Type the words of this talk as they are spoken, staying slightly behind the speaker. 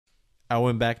I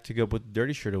went back to go put the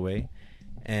dirty shirt away,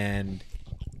 and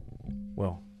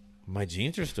well, my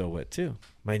jeans are still wet too.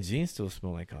 My jeans still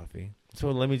smell like coffee.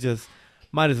 So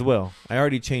might as well. I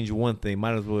already changed one thing.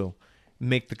 Might as well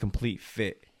make the complete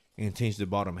fit and change the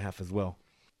bottom half as well.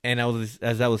 And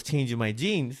as I was changing my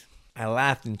jeans, I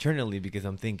laughed internally because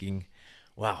I'm thinking,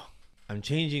 wow, I'm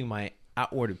changing my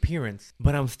outward appearance,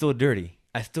 but I'm still dirty.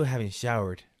 I still haven't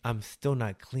showered. I'm still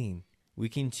not clean. We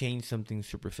can change something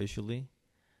superficially,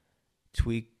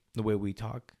 tweak the way we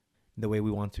talk, the way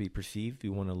we want to be perceived. We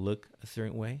want to look a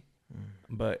certain way.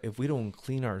 But if we don't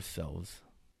clean ourselves,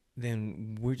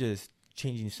 then we're just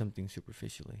changing something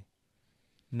superficially.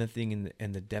 Nothing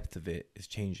in the depth of it is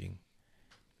changing.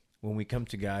 When we come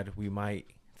to God, we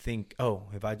might think, oh,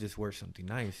 if I just wear something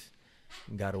nice,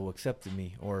 God will accept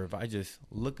me. Or if I just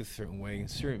look a certain way,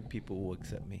 certain people will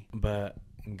accept me. But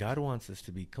God wants us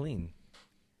to be clean.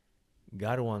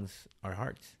 God wants our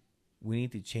hearts. We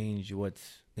need to change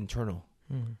what's internal,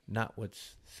 not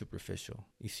what's superficial.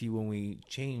 You see, when we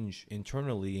change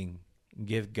internally and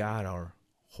give God our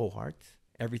whole hearts,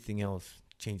 everything else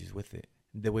changes with it.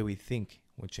 The way we think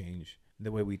will change.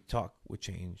 The way we talk will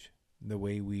change. The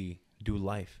way we do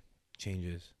life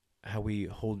changes. How we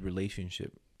hold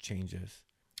relationship changes.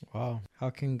 Wow. How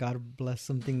can God bless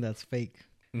something that's fake?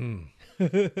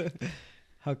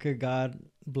 How could God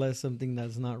bless something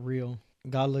that's not real?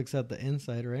 God looks at the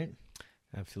inside, right?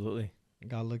 Absolutely.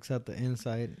 God looks at the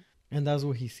inside, and that's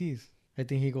what he sees. I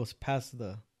think he goes past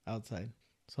the outside.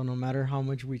 So no matter how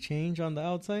much we change on the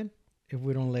outside, if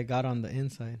we don't let God on the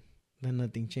inside, then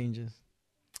nothing changes.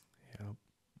 Yep.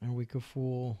 And we could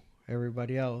fool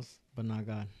everybody else, but not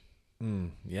God.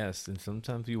 Yes, and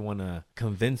sometimes we want to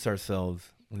convince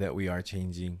ourselves that we are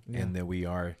changing and that we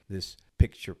are this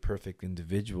picture perfect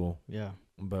individual. Yeah.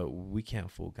 But we can't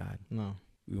fool God. No.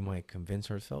 We might convince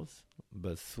ourselves,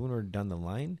 but sooner down the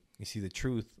line, you see, the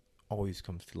truth always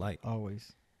comes to light.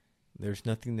 Always. There's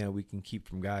nothing that we can keep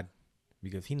from God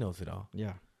because he knows it all.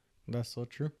 Yeah, that's so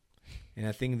true. And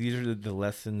I think these are the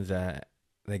lessons that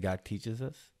God teaches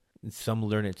us. And some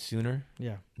learn it sooner.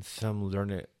 Yeah. And some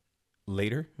learn it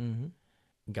later. Mm-hmm.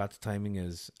 God's timing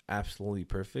is absolutely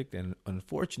perfect. And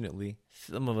unfortunately,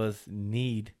 some of us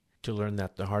need to learn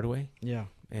that the hard way. Yeah.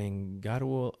 And God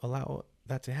will allow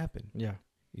that to happen. Yeah.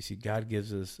 You see, God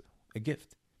gives us a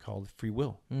gift called free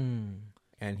will.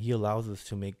 And he allows us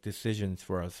to make decisions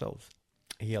for ourselves.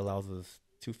 He allows us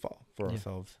to fall for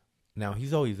ourselves. Now,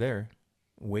 he's always there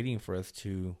waiting for us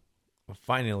to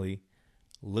finally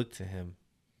look to him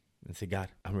and say, God,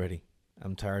 I'm ready.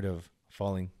 I'm tired of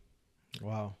falling.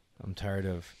 Wow. I'm tired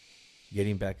of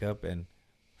getting back up and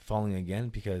falling again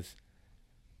because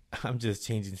I'm just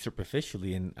changing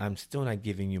superficially and I'm still not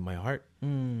giving you my heart.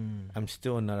 I'm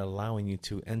still not allowing you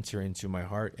to enter into my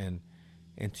heart and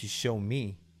to show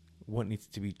me what needs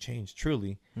to be changed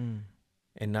truly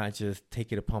and not just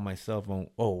take it upon myself on,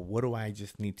 oh, what do I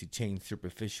just need to change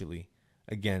superficially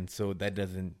again so that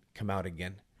doesn't come out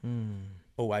again?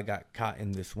 Oh, I got caught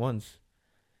in this once.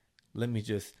 Let me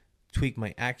just tweak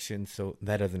my actions so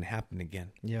that doesn't happen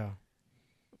again. Yeah.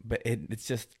 But it's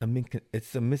just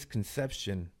it's a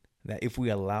misconception that if we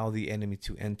allow the enemy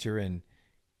to enter and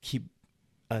keep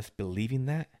us believing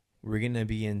that, we're going to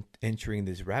be entering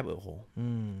this rabbit hole,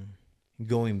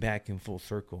 going back in full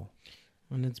circle.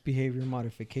 And it's behavior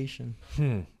modification.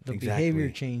 The exactly. behavior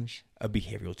change. A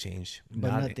behavioral change.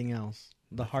 But nothing else.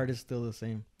 The heart is still the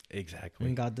same. Exactly.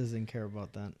 And God doesn't care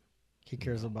about that. He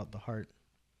cares about the heart.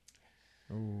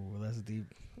 Oh, that's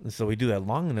deep. So we do that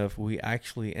long enough, we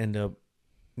actually end up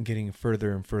getting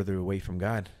further and further away from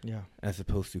God. Yeah. As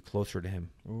opposed to closer to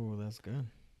him. Oh, that's good.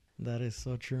 That is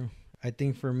so true. I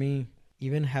think for me,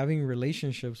 even having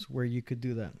relationships where you could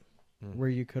do that, where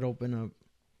you could open up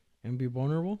and be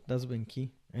vulnerable, that's been key.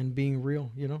 And being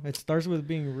real, you know, it starts with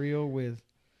being real with,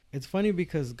 it's funny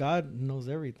because God knows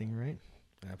everything, right?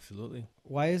 Absolutely.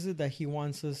 Why is it that he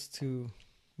wants us to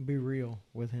be real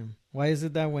with him? Why is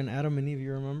it that when Adam and Eve,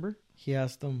 you remember, he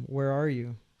asked them, where are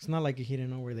you? It's not like he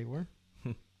didn't know where they were.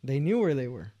 They knew where they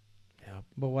were. Yeah.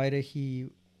 But why did he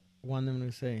want them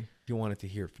to say? You wanted to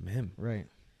hear from him. Right.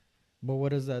 But what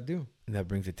does that do? And that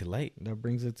brings it to light. That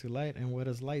brings it to light. And what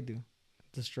does light do?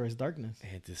 It destroys darkness.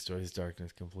 It destroys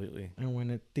darkness completely. And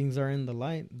when things are in the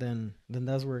light, then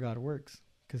that's where God works.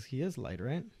 Because he is light,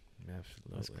 right?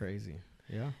 Absolutely. That's crazy.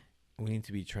 Yeah. We need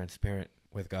to be transparent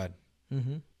with God.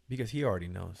 Because he already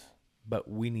knows. But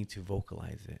we need to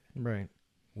vocalize it. Right.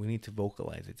 We need to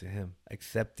vocalize it to him.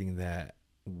 Accepting that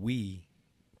we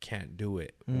can't do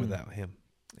it without him.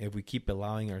 If we keep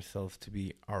allowing ourselves to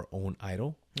be our own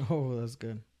idol. Oh, that's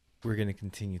good. We're going to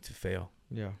continue to fail.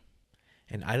 Yeah.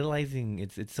 And idolizing,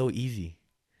 it's so easy.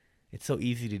 it's so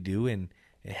easy to do, and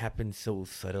it happens so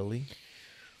subtly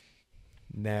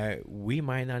that we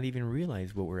might not even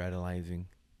realize what we're idolizing.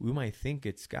 We might think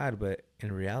it's God, but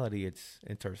in reality,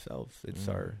 it's ourselves. It's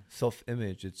our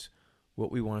self-image. It's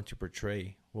what we want to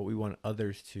portray, what we want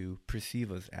others to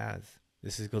perceive us as.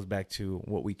 Goes back to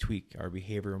what we tweak, our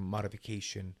behavior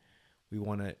modification. We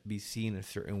want to be seen a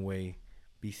certain way,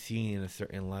 be seen in a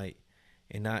certain light,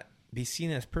 and not be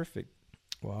seen as perfect.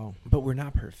 Wow. But we're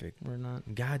not perfect. We're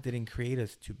not. God didn't create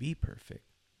us to be perfect.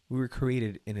 We were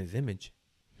created in his image.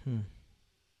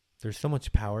 There's so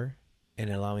much power in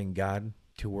allowing God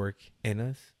to work in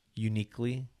us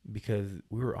uniquely, because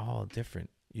we were all different.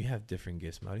 You have different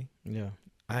gifts, Marty. Yeah.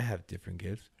 I have different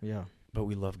gifts. Yeah. But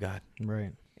we love God.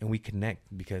 Right. And we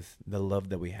connect because the love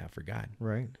that we have for God.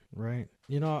 Right. Right.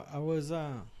 You know, I was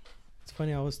it's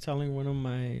funny, I was telling one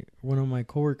of my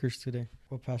coworkers today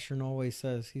what Pastor No always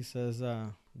says. He says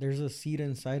there's a seed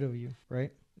inside of you,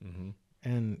 right? Mm-hmm.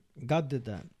 And God did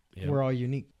that. Yep. We're all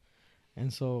unique.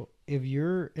 And so if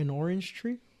you're an orange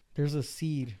tree, there's a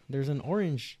seed. There's an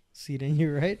orange seed in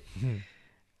you, right? Mm-hmm.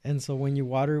 And so when you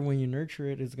water, when you nurture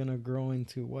it, it's going to grow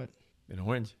into what? An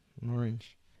orange. An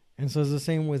orange. And so it's the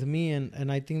same with me.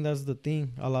 And I think that's the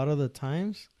thing. A lot of the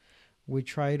times we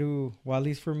try to, well, at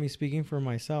least for me, speaking for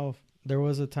myself, there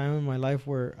was a time in my life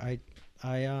where I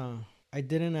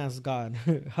didn't ask God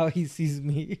how he sees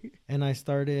me. And I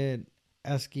started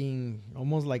asking,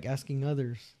 almost like asking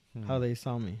others how they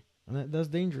saw me. And that's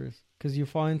dangerous, because you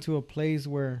fall into a place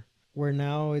where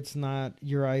now it's not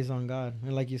your eyes on God.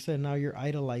 And like you said, now you're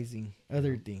idolizing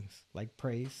other things, like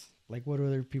praise, like what do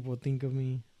other people think of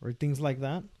me, or things like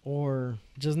that, or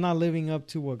just not living up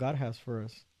to what God has for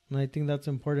us. And I think that's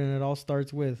important. It all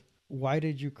starts with, why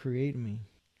did you create me?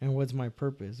 And what's my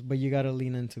purpose? But you got to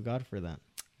lean into God for that.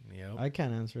 Yep. I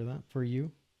can't answer that for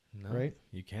you. No, right?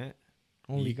 You can't.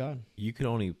 Only God. You could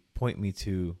only point me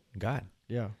to God.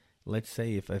 Yeah. Let's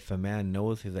say if a man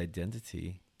knows his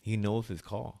identity, he knows his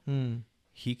call.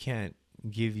 He can't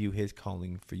give you his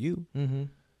calling for you,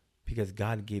 because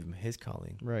God gave him his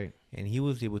calling. Right. And he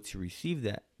was able to receive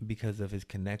that because of his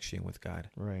connection with God.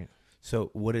 Right. So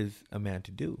what is a man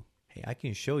to do? Hey, I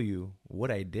can show you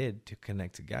what I did to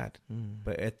connect to God.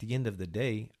 But at the end of the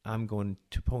day, I'm going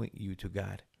to point you to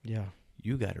God. Yeah.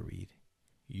 You got to read.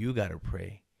 You got to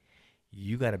pray.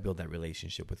 You got to build that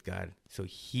relationship with God so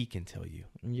he can tell you.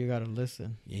 And you got to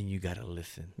listen. And you got to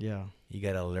listen. Yeah. You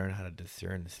got to learn how to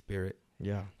discern the spirit.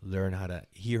 Yeah. Learn how to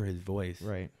hear his voice.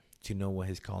 Right. To know what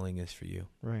his calling is for you.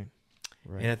 Right.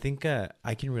 Right. And I think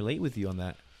I can relate with you on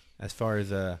that. As far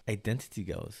as identity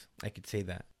goes, I could say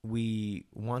that we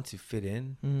want to fit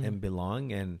in and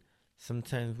belong. And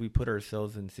sometimes we put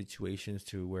ourselves in situations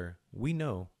to where we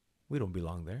know we don't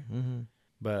belong there,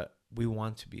 but we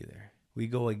want to be there. We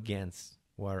go against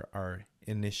what our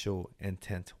initial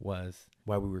intent was,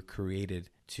 why we were created,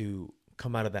 to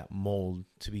come out of that mold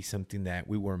to be something that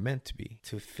we were meant to be,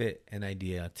 to fit an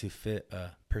idea, to fit a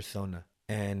persona.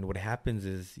 And what happens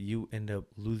is you end up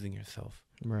losing yourself.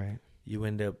 Right. You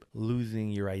end up losing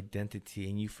your identity,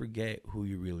 and you forget who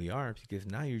you really are, because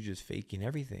now you're just faking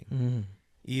everything.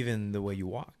 Even the way you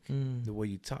walk, the way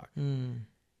you talk,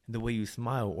 the way you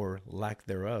smile or lack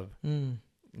thereof.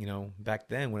 You know, back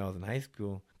then when I was in high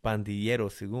school, pandillero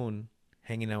según,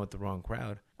 hanging out with the wrong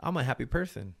crowd. I'm a happy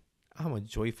person. I'm a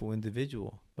joyful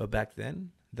individual. But back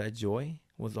then, that joy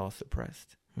was all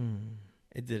suppressed.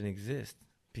 It didn't exist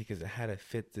because it had to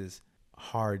fit this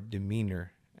hard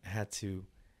demeanor. I had to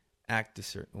act a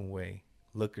certain way,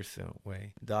 look a certain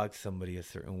way, dog somebody a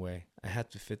certain way. I had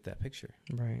to fit that picture.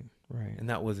 Right, right. And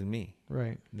that wasn't me.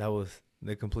 Right. That was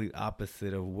the complete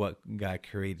opposite of what God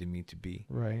created me to be.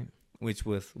 Right. Which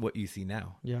was what you see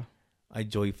now. Yeah. A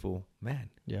joyful man.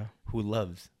 Yeah. Who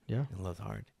loves. Yeah. And loves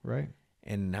hard. Right.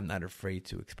 And I'm not afraid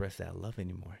to express that love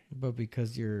anymore. But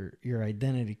because your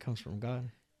identity comes from God.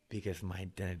 Because my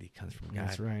identity comes from God.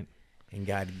 That's right. And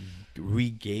God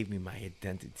re-gave me my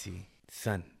identity.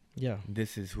 Son. Yeah.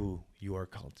 This is who you are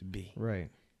called to be. Right.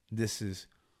 This is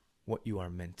what you are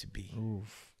meant to be.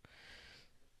 Oof.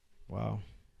 Wow.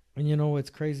 And you know what's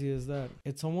crazy is that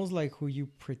it's almost like who you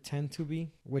pretend to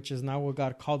be, which is not what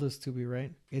God called us to be,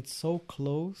 right? It's so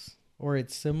close, or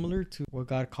it's similar to what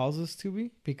God calls us to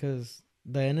be, because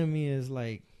the enemy is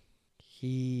like,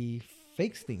 he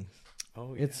fakes things.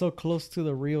 Oh, yeah. It's so close to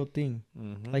the real thing.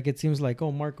 Like it seems like,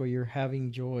 oh, Marco, you're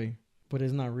having joy, but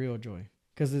it's not real joy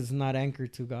because it's not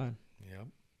anchored to God. Yep.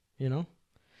 You know?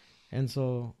 And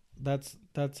so that's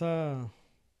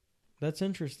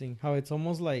interesting how it's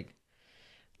almost like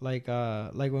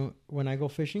when I go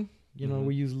fishing, you know,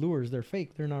 we use lures. They're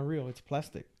fake. They're not real. It's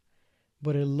plastic.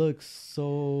 But it looks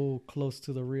so close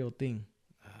to the real thing.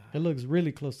 It looks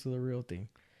really close to the real thing.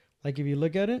 Like if you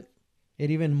look at it,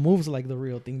 it even moves like the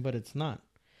real thing, but it's not.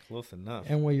 Close enough.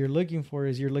 And what you're looking for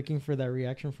is you're looking for that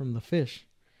reaction from the fish.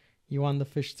 You want the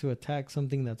fish to attack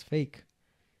something that's fake.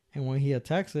 And when he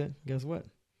attacks it, guess what?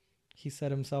 He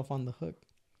set himself on the hook.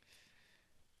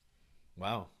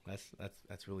 Wow,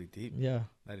 that's really deep. Yeah.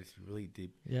 That is really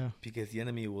deep. Yeah. Because the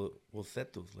enemy will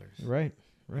set those lures. Right.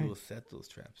 He Right. will set those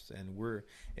traps. And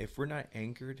if we're not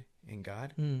anchored in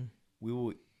God, Mm. we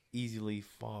will easily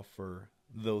fall for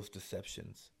those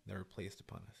deceptions that are placed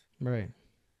upon us. Right.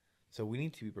 So we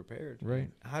need to be prepared. Right.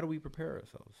 How do we prepare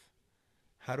ourselves?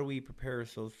 How do we prepare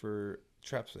ourselves for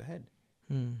traps ahead?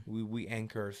 Mm. We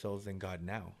anchor ourselves in God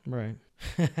now. Right.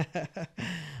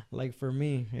 Like for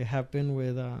me, it happened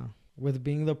with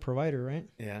being the provider, right?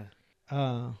 Yeah.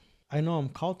 I know I'm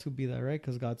called to be that, right?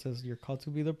 Because God says you're called to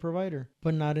be the provider,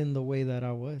 but not in the way that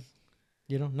I was,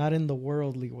 not in the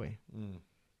worldly way. Mm.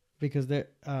 Because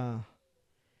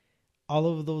all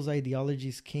of those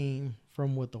ideologies came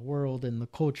from what the world and the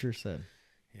culture said,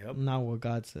 Yep. not what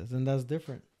God says. And that's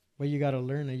different. But you got to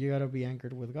learn it. You got to be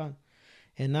anchored with God.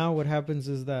 And now what happens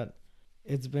is that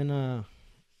it's been a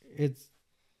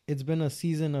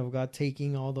season of God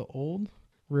taking all the old,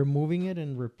 removing it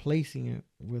and replacing it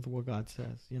with what God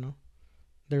says,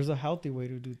 There's a healthy way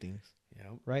to do things,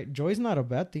 Yep. right? Joy's not a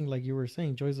bad thing, like you were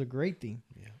saying. Joy's a great thing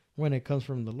when it comes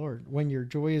from the Lord. When your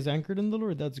joy is anchored in the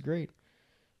Lord, that's great.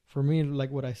 For me,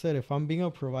 like what I said, if I'm being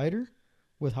a provider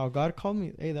with how God called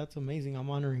me, hey, that's amazing. I'm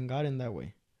honoring God in that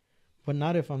way. But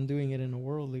not if I'm doing it in a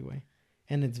worldly way.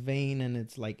 And it's vain and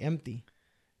it's like empty.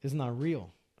 It's not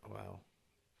real. Wow.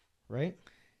 Right?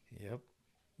 Yep.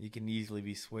 You can easily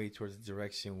be swayed towards a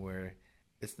direction where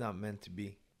it's not meant to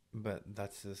be. But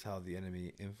that's just how the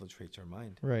enemy infiltrates our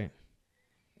mind. Right.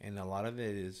 And a lot of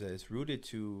it is rooted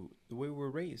to the way we're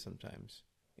raised sometimes.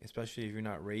 Especially if you're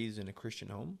not raised in a Christian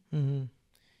home. Mm-hmm.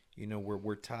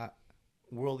 We're taught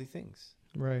worldly things.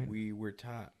 Right. We're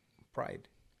taught pride.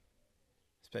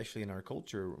 Especially in our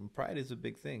culture. Pride is a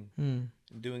big thing. Mm.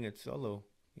 Doing it solo,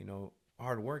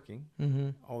 hardworking, Mm-hmm.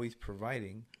 always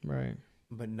providing. Right.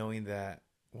 But knowing that,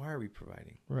 why are we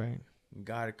providing? Right.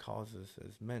 God calls us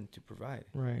as men to provide.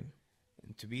 Right.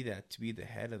 And to be the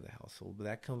head of the household. But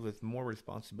that comes with more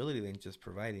responsibility than just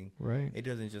providing. Right. It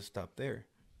doesn't just stop there.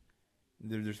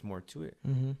 There's more to it.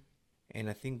 Mm-hmm. And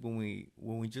I think when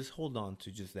we just hold on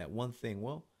to just that one thing,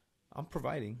 well, I'm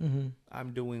providing. Mm-hmm.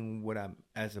 I'm doing what I'm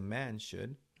as a man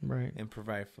should. Right. And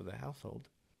provide for the household.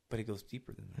 But it goes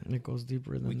deeper than that. It goes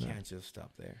deeper than that. We can't just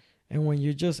stop there. And when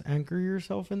you just anchor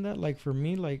yourself in that, like for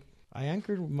me, like I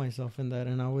anchored myself in that,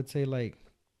 and I would say like,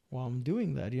 well, I'm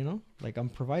doing that, like I'm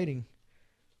providing.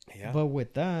 Yeah. But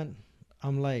with that,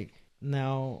 I'm like,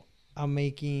 now I'm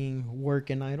making work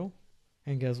an idol.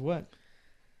 And guess what?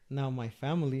 Now my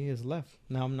family is left.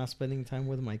 Now I'm not spending time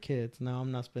with my kids. Now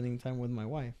I'm not spending time with my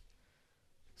wife.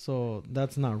 So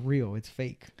that's not real. It's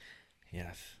fake.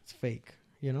 Yes. It's fake,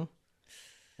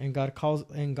 And God calls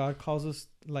us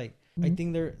like, I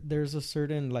think there's a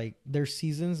certain like there's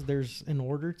seasons, there's an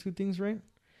order to things, right?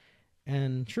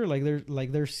 And sure,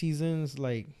 there's seasons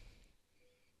like,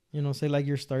 say like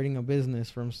you're starting a business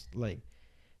from like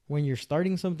when you're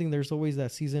starting something, there's always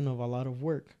that season of a lot of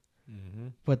work. Mm-hmm.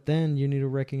 But then you need to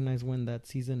recognize when that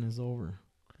season is over.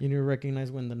 You need to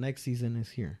recognize when the next season is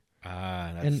here.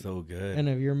 Ah, that's so good. And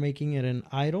if you're making it an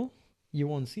idol, you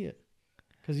won't see it.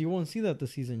 Because you won't see that the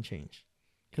season changed.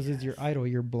 Because it's your idol.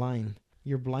 You're blind.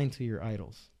 You're blind to your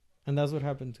idols. And that's what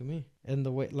happened to me. And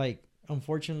the way, like,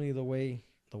 unfortunately, the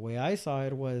way I saw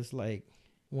it was like,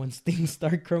 once things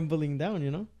start crumbling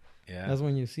down, Yeah. That's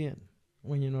when you see it.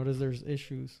 When you notice there's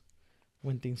issues.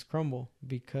 When things crumble.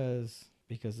 Because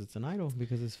it's an idol.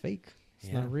 Because it's fake.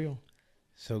 It's not real.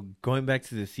 So going back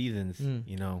to the seasons,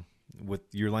 with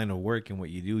your line of work and what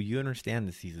you do, you understand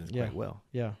the seasons quite well.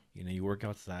 Yeah. You work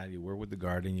outside, you work with the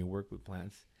garden, you work with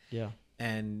plants. Yeah.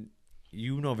 And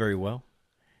you know very well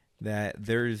that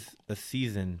there's a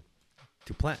season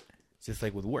to plant. Just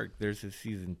like with work, there's a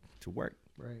season to work.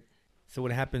 Right. So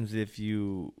what happens if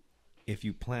you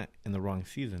plant in the wrong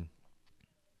season?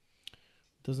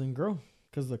 Doesn't grow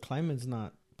because the climate's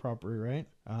not proper, right?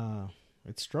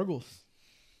 It struggles.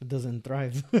 It doesn't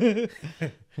thrive.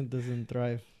 It doesn't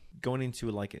thrive. Going into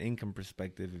like an income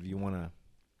perspective, if you want to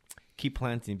keep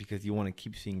planting because you want to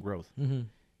keep seeing growth, Mm-hmm.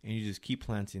 and you just keep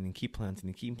planting and keep planting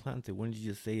and keep planting, wouldn't you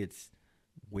just say it's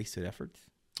wasted efforts?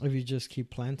 If you just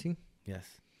keep planting. Yes.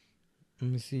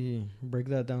 Let me see. Break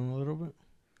that down a little bit.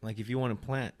 Like if you want to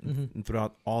plant Mm-hmm. and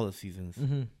throughout all the seasons,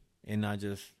 Mm-hmm. and not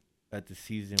just at the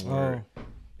season where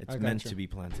it's I meant gotcha. to be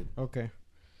planted. Okay.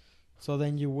 So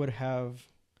then you would have,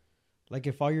 like,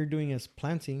 if all you're doing is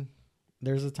planting,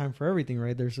 there's a time for everything,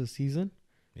 right? There's a season.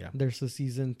 Yeah. There's a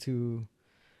season to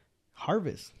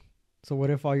harvest. So what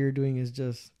if all you're doing is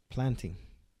just planting?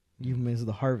 You miss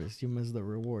the harvest. You miss the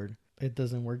reward. It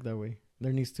doesn't work that way.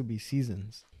 There needs to be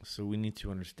seasons. So we need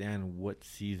to understand what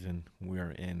season we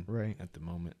are in Right. at the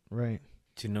moment Right.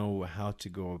 to know how to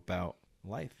go about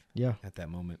life Yeah. at that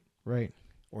moment Right.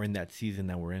 or in that season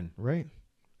that we're in. Right.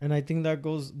 And I think that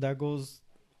goes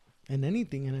in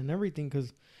anything and in everything,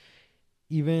 because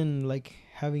even like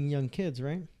having young kids,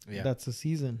 right? Yeah. That's a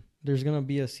season. There's going to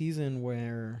be a season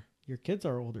where your kids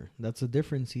are older. That's a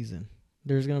different season.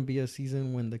 There's going to be a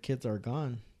season when the kids are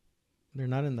gone. They're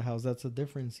not in the house. That's a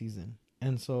different season.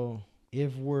 And so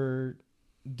if we're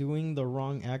doing the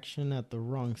wrong action at the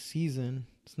wrong season,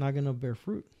 it's not going to bear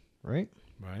fruit, right?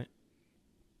 Right.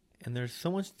 And there's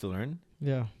so much to learn.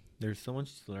 Yeah. There's so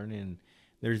much to learn, and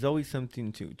there's always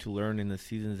something to learn in the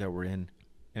seasons that we're in.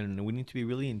 And we need to be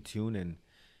really in tune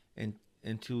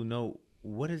and to know,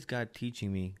 what is God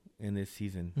teaching me in this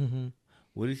season? Mm-hmm.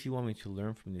 What does he want me to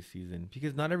learn from this season?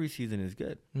 Because not every season is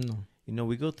good. No. You know,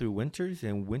 we go through winters,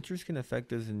 and winters can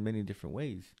affect us in many different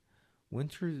ways.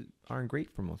 Winters aren't great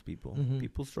for most people. Mhm.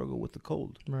 People struggle with the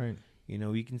cold. Right. You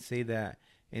know, you can say that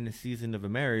in the season of a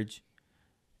marriage,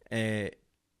 a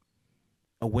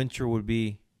winter would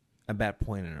be a bad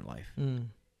point in our life. Mm.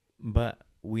 But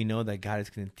we know that God is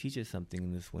going to teach us something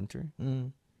in this winter,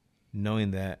 Mm.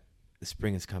 knowing that the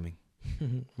spring is coming.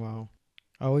 Wow.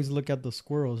 I always look at the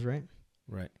squirrels, right?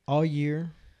 Right. All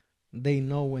year, they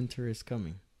know winter is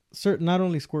coming. Not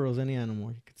only squirrels, any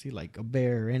animal. You could see like a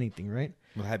bear or anything, right?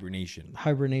 With hibernation.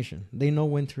 Hibernation. They know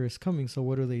winter is coming, so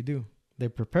what do? They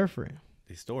prepare for it,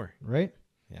 They store. right?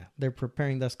 Yeah. They're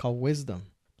preparing. That's called wisdom.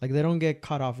 Like they don't get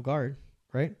caught off guard,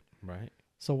 right? Right.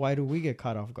 So why do we get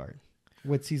caught off guard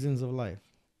with seasons of life,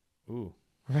 Ooh.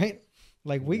 right?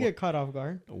 Like we get caught off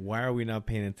guard. Why are we not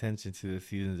paying attention to the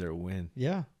seasons that we're in?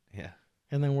 Yeah. Yeah.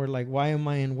 And then we're like, why am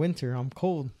I in winter? I'm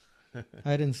cold.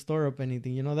 I didn't store up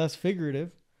anything. You know, that's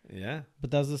figurative. Yeah.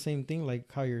 But that's the same thing,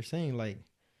 like how you're saying, like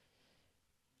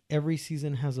every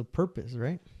season has a purpose,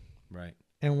 right? Right.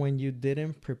 And when you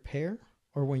didn't prepare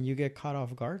or when you get caught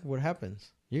off guard, what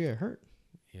happens? You get hurt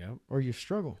Yep. or you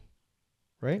struggle,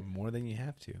 right? More than you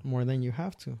have to, More than you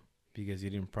have to. because you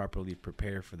didn't properly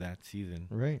prepare for that season.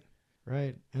 Right.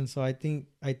 Right. And so I think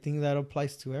that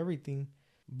applies to everything,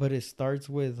 but it starts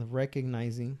with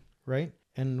recognizing, right?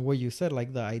 And what you said,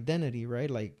 like the identity, right?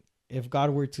 Like if God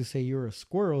were to say you're a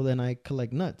squirrel, then I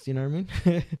collect nuts. You know what I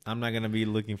mean? I'm not going to be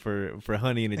looking for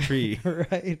honey in a tree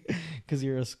Right. Because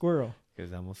you're a squirrel.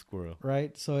 because I'm a squirrel.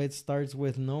 Right. So it starts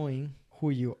with knowing who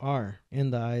you are in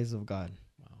the eyes of God.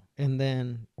 Wow. And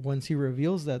then once he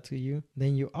reveals that to you,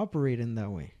 then you operate in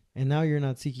that way. And now you're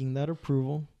not seeking that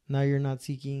approval. Now you're not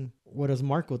seeking, what does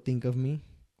Marco think of me?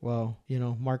 Well, you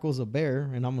know, Marco's a bear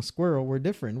and I'm a squirrel. We're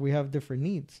different. We have different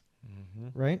needs.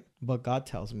 Mm-hmm. Right. But God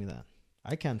tells me that.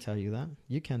 I can't tell you that.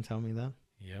 You can't tell me that.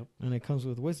 Yep. And it comes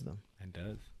with wisdom. It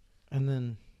does. And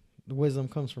then the wisdom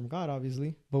comes from God,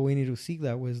 obviously. But we need to seek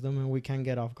that wisdom, and we can't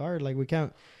get off guard. Like we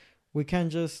can't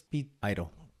just be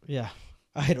Idle.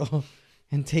 idle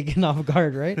and taken off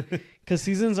guard, right? Because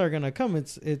seasons are gonna come.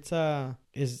 It's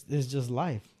just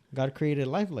life. God created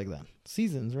life like that.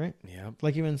 Seasons, right? Yep.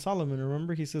 Like even Solomon,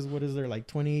 remember he says, what is there, like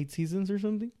 28 seasons or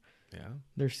something? Yeah.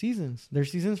 There's seasons.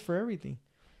 There's seasons for everything.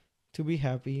 To be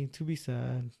happy, to be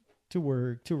sad, to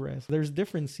work, to rest. There's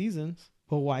different seasons.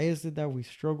 But why is it that we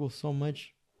struggle so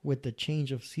much with the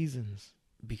change of seasons?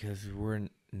 Because we're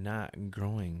not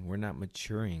growing. We're not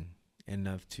maturing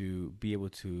enough to be able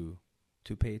to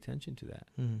pay attention to that.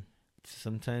 Mm.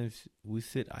 Sometimes we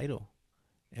sit idle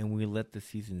and we let the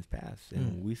seasons pass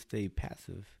and we stay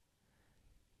passive.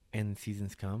 And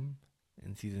seasons come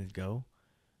and seasons go.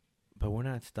 But we're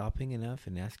not stopping enough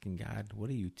and asking God, what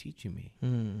are you teaching me?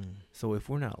 Mm. So if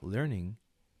we're not learning,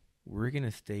 we're going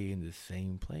to stay in the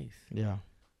same place. Yeah.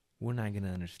 We're not going to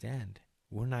understand.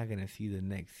 We're not going to see the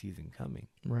next season coming.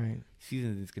 Right.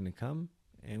 Season is going to come,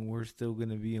 and we're still going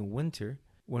to be in winter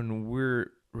when we're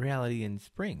reality in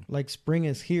spring. Like spring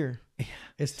is here.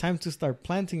 It's time to start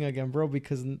planting again, bro,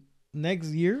 because next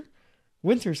year,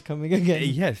 winter's coming again.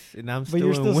 Yes, and I'm But still you're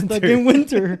in still winter. stuck in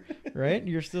winter, right?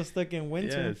 You're still stuck in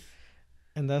winter. Yes.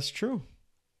 And that's true.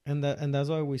 And that's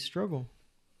why we struggle.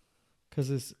 Because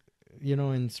it's, you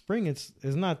know, in spring, it's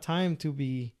not time to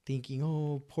be thinking,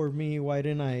 oh, poor me. Why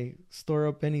didn't I store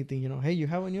up anything? You know, hey, you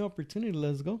have a new opportunity.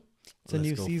 Let's go. It's a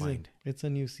new season. It's a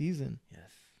new season.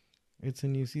 Yes. It's a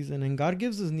new season. And God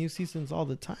gives us new seasons all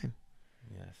the time.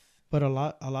 Yes. But a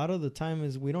lot of the time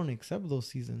is we don't accept those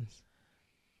seasons.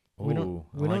 We Oh, don't.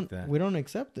 I We like don't. that. We don't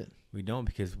accept it. We don't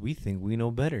because we think we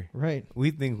know better. Right.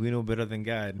 We think we know better than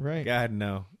God. Right. God,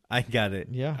 no. I got it.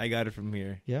 Yeah. I got it from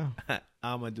here. Yeah.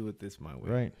 I'm going to do it this my way.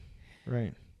 Right.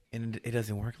 Right. And it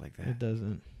doesn't work like that. It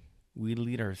doesn't. We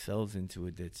lead ourselves into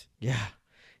a ditch. Yeah.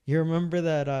 You remember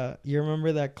that? You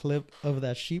remember that clip of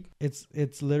that sheep? It's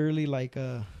literally like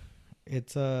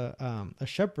it's a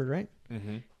shepherd, right?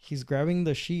 Mm-hmm. He's grabbing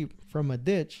the sheep from a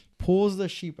ditch, pulls the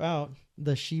sheep out.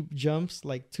 The sheep jumps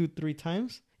like 2-3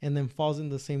 times and then falls in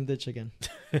the same ditch again.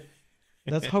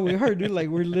 That's how we are, dude. Like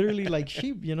we're literally like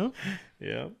sheep, you know?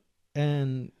 Yeah.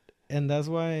 And that's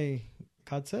why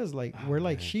God says like we're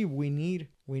like man. sheep. We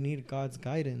need God's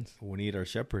guidance. We need our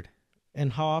shepherd.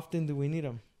 And how often do we need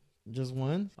him? Just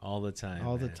once? All the time.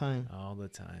 All the man. time. All the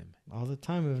time. All the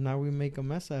time. If not, we make a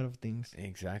mess out of things.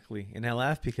 Exactly. And I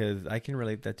laugh because I can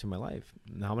relate that to my life.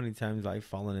 How many times I've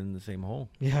fallen in the same hole.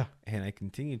 Yeah. And I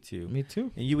continue to. Me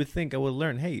too. And you would think I would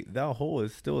learn, hey, that hole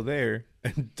is still there.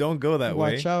 Don't go that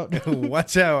way. Watch out.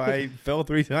 Watch out. I fell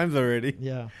 3 times already.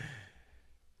 Yeah.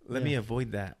 Let me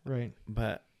avoid that. Right.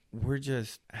 But we're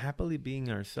just happily being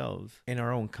ourselves in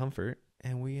our own comfort.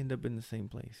 And we end up in the same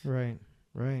place. Right.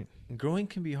 Right. Growing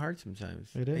can be hard sometimes.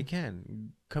 It is. It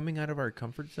can. Coming out of our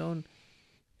comfort zone,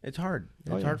 it's hard.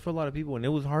 Oh, It's yeah. hard for a lot of people. And it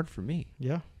was hard for me.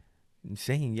 Yeah. And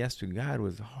saying yes to God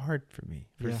was hard for me.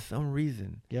 For Yeah. some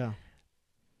reason, Yeah.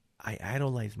 I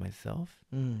idolized myself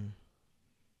Mm.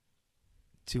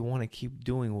 to want to keep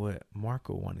doing what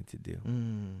Marco wanted to do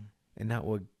Mm. and not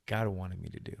what God wanted me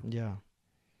to do. Yeah.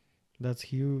 That's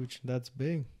huge. That's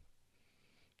big.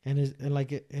 And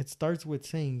it starts with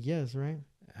saying yes, right?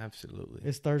 Absolutely.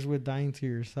 It starts with dying to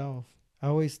yourself. I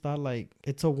always thought like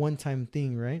it's a one-time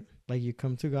thing, right? Like you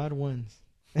come to God once.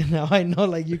 And now I know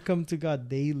like you come to God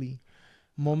daily,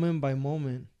 moment by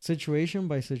moment, situation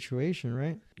by situation,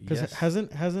 right? Because Yes.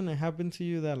 hasn't it happened to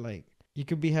you that like you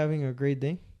could be having a great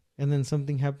day and then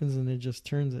something happens and it just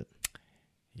turns it.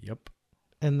 Yep.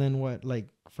 And then what? Like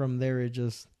from there, it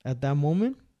just at that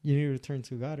moment you need to turn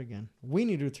to God again. We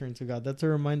need to turn to God. That's a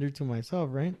reminder to myself,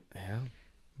 right? Yeah.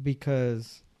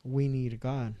 Because we need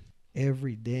God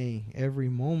every day, every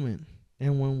moment.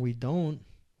 And when we don't,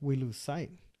 we lose sight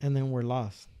and then we're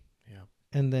lost. Yeah.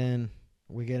 And then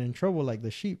we get in trouble like the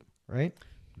sheep, right?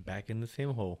 Back in the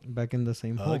same hole. Back in the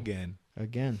same hole. Again.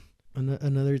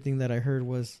 Another thing that I heard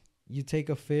was you take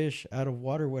a fish out of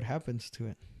water, what happens to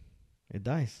it? It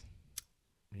dies,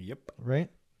 Yep. right?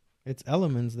 It's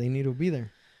elements. They need to be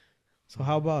there. So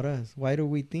how about us? Why do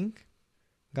we think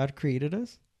God created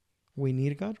us? We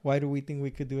need God. Why do we think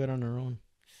we could do it on our own?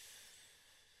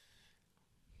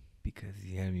 Because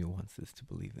the enemy wants us to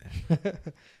believe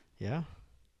that. Yeah.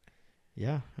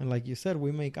 Yeah. And like you said,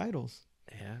 we make idols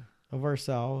Yeah. of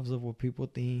ourselves, of what people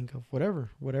think, of whatever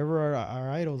our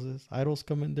idols is. Idols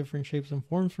come in different shapes and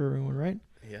forms for everyone, right?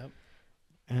 Yep.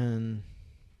 And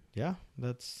yeah,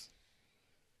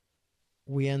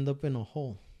 we end up in a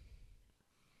hole.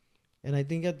 And I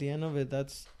think at the end of it,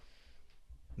 that's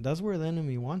where the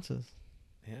enemy wants us.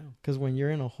 Yeah. Because when you're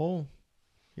in a hole,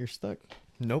 you're stuck.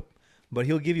 Nope. But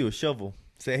he'll give you a shovel.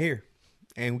 Say, here.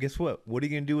 And guess what? What are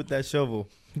you going to do with that shovel?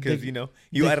 Because, you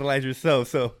dig- idolize yourself.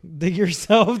 So Dig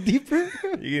yourself deeper.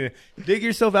 you're going to dig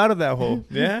yourself out of that hole.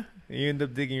 Yeah. And you end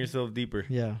up digging yourself deeper.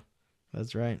 Yeah,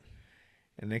 that's right.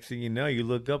 And next thing you know, you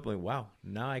look up like, wow,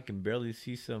 now I can barely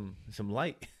see some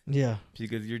light. Yeah.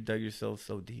 Because you dug yourself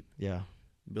so deep, Yeah,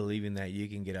 believing that you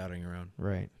can get out on your own.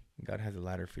 right. God has a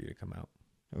ladder for you to come out.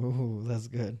 Oh, that's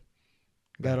good.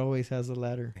 God always has a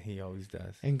ladder. He always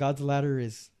does. And God's ladder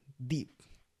is deep.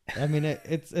 I mean,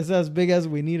 it's as big as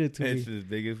we need it to It's be. as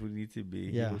big as we need to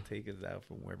be. Yeah. He will take us out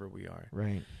from wherever we are.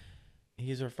 Right,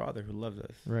 He's our Father who loves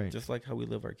us. Right. Just like how we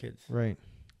love our kids. right,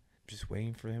 Just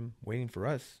waiting for him, waiting for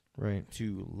us right.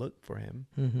 to look for him,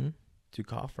 Mm-hmm, to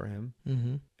call for him,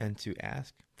 mm-hmm. and to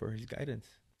ask for his guidance.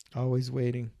 Always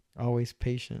waiting, always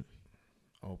patient.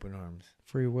 Open arms.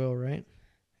 Free will, right?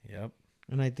 Yep.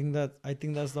 And I think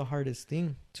that's the hardest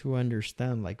thing to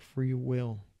understand, like free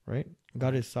will, right?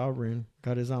 God is sovereign.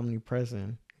 God is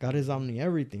omnipresent. God is omni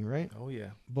everything, right? Oh,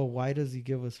 yeah. But why does he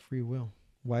give us free will?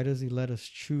 Why does he let us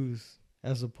choose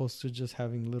as opposed to just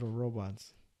having little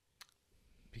robots?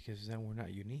 Because then we're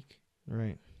not unique.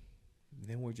 Right.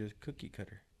 Then we're just cookie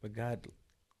cutter. But God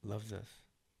loves us.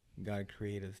 God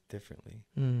created us differently,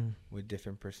 Mm. with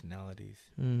different personalities,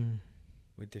 Mm.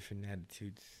 with different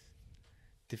attitudes,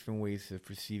 different ways of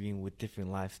perceiving, with different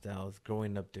lifestyles,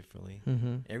 growing up differently.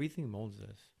 Mm-hmm. Everything molds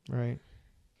us. Right.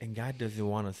 And God doesn't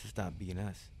want us to stop being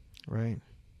us. Right.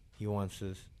 He wants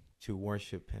us to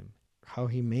worship him, How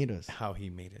he made us. how he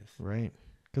made us. Right.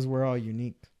 Because we're all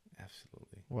unique.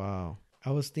 Absolutely. Wow.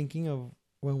 I was thinking of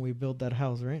when we built that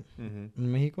house, right? Mm-hmm.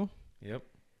 In Mexico. Yep.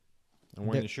 I'm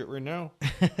wearing the shirt right now.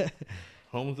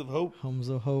 Homes of Hope. Homes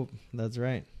of Hope. That's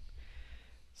right.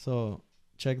 So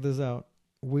check this out.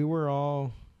 We were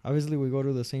all, obviously we go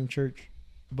to the same church,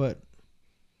 but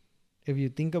if you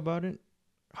think about it,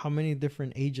 how many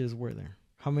different ages were there?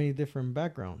 How many different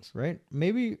backgrounds, right?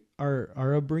 Maybe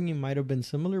our upbringing might have been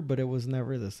similar, but it was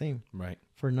never the same. Right.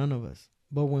 For none of us.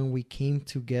 But when we came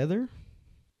together,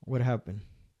 what happened?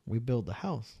 We built the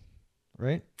house,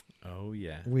 right? Oh,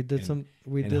 yeah. We did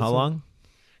How long?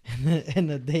 In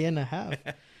a day and a half.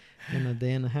 In a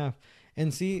day and a half.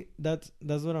 And see, that's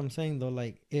what I'm saying, though.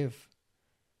 Like, if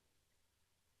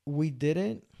we did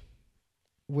it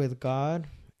with God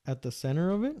at the center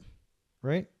of it,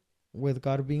 right? With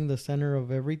God being the center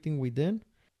of everything we did,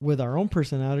 with our own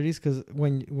personalities, because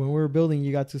when we were building,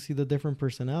 you got to see the different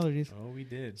personalities. Oh, we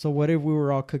did. So what if we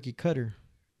were all cookie cutter?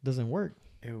 Doesn't work.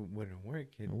 It wouldn't work.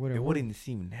 It wouldn't wouldn't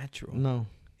seem natural. No.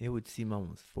 It would seem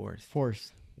almost forced.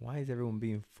 Forced. Why is everyone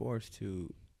being forced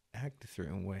to act a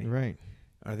certain way? Right.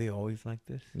 Are they always like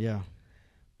this? Yeah.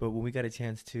 But when we got a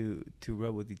chance to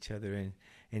rub with each other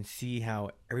and see how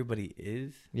everybody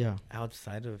is Yeah.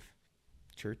 outside of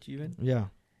church even, Yeah.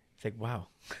 it's like, wow.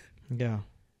 Yeah.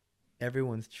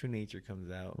 Everyone's true nature comes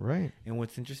out. Right. And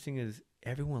what's interesting is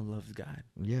everyone loves God.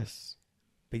 Yes.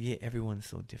 But yet everyone's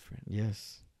so different.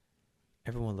 Yes.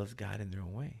 Everyone loves God in their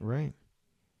own way. Right.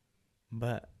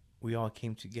 But we all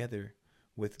came together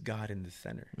with God in the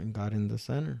center. And God in the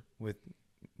center. With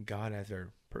God as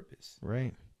our purpose.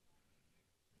 Right.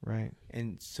 Right.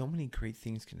 And so many great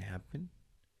things can happen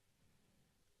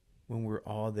when we're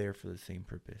all there for the same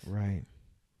purpose. Right.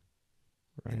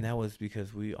 Right. And that was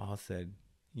because we all said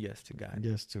yes to God.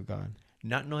 Yes to God.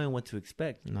 Not knowing what to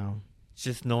expect. No.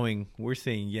 Just knowing we're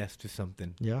saying yes to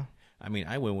something. Yeah. I mean,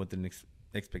 I went with an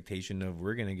expectation of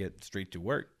we're gonna get straight to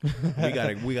work. we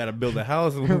gotta build a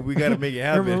house. We gotta make it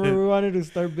happen. Remember, we wanted to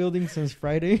start building since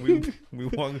Friday.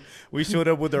 we showed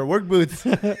up with our work boots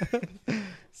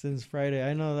Since Friday.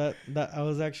 I know that I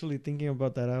was actually thinking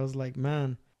about that. I was like,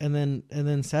 man. And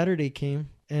then Saturday came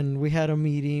and we had a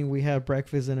meeting. We had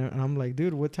breakfast and I'm like,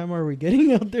 dude, what time are we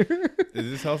getting out there? Is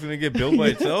this house gonna get built by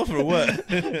itself or what?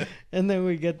 And then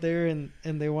we get there and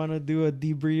they want to do a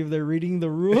debrief. They're reading the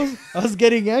rules. I was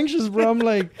getting anxious, bro. I'm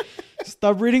like,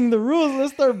 stop reading the rules.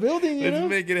 Let's start building. Let's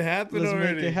make it happen already.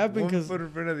 Let's make it happen. One foot in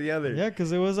front of the other. Yeah,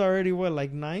 because it was already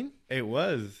like 9. It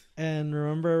was. And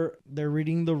remember, they're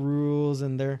reading the rules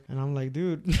and I'm like,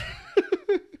 dude.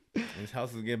 This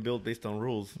house is getting built based on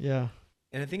rules. Yeah.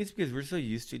 And I think it's because we're so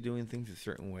used to doing things a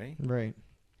certain way. Right.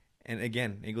 And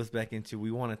again, it goes back into we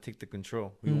want to take the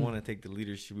control. We want to take the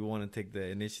leadership. We want to take the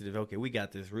initiative. Okay, we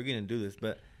got this. We're going to do this.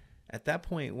 But at that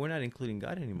point, we're not including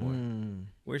God anymore.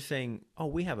 We're saying, oh,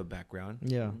 we have a background.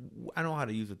 Yeah. I know how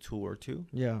to use a tool or two.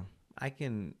 Yeah. I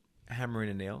can hammer in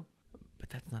a nail.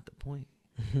 But that's not the point.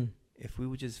 If we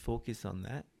would just focus on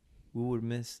that, we would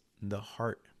miss the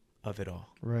heart of it all.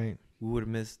 Right. We would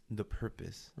miss the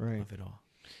purpose right. of it all.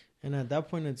 And at that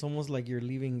point, it's almost like you're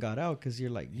leaving God out because you're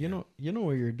like, you know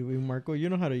what you're doing, Marco. You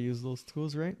know how to use those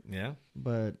tools, right? Yeah.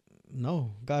 But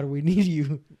no, God, we need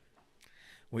you.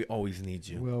 We always need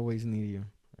you. We always need you.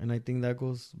 And I think that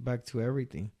goes back to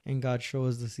everything. And God, show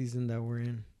us the season that we're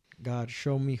in. God,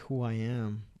 show me who I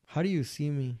am. How do you see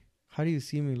me? How do you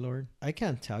see me, Lord? I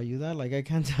can't tell you that. Like, I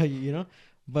can't tell you,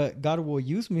 But God will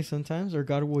use me sometimes, or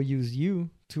God will use you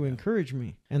to encourage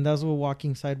me. And that's what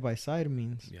walking side by side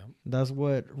means. Yeah. That's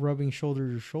what rubbing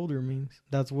shoulder to shoulder means.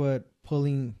 That's what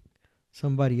pulling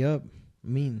somebody up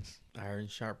means. Iron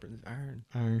sharpens iron.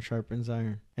 Iron sharpens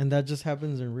iron. And that just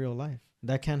happens in real life.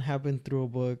 That can't happen through a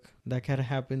book. That can't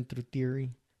happen through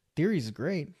theory. Theory is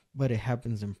great, but it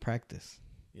happens in practice.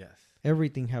 Yes.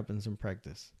 Everything happens in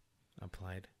practice.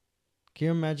 Applied. Can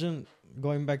you imagine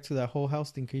going back to that whole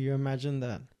house thing? Can you imagine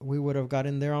that we would have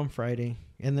gotten there on Friday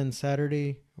and then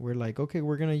Saturday we're like, okay,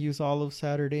 we're going to use all of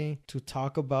Saturday to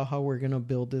talk about how we're going to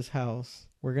build this house.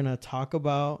 We're going to talk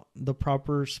about the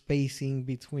proper spacing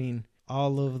between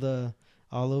all of the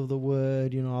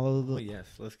wood, all of the... Oh, yes.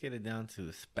 Let's get it down to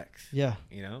the specs. Yeah.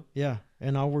 Yeah.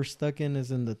 And all we're stuck in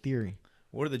is in the theory.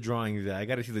 What are the drawings at? I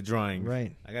got to see the drawings.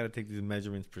 Right. I got to take these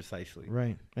measurements precisely.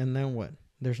 Right. And then what?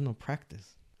 There's no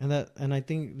practice. And I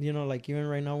think, like even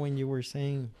right now when you were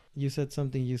saying, you said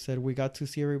something, you said we got to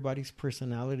see everybody's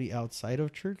personality outside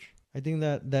of church. I think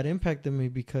that impacted me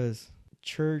because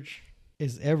church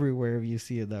is everywhere if you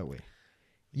see it that way.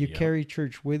 You carry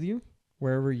church with you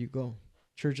wherever you go.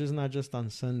 Church is not just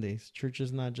on Sundays. Church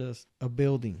is not just a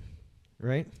building,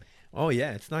 right? Oh,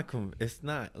 yeah. It's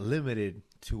not limited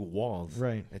to walls.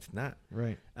 Right. It's not.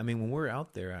 Right. I mean, when we're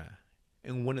out there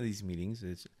in one of these meetings,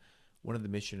 one of the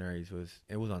missionaries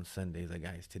it was on Sundays. Like,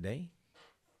 guys, today,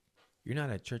 you're not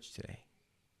at church today.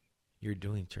 You're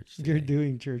doing church today. You're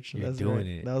doing church. You're That's doing right.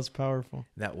 it. That was powerful.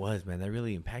 That was, man. That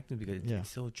really impacted me because it's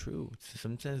so true.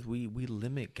 Sometimes we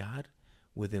limit God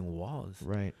within walls.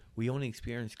 Right. We only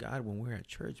experience God when we're at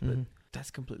church, but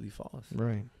that's completely false.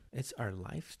 Right. It's our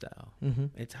lifestyle. Mm-hmm.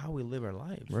 It's how we live our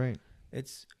lives. Right.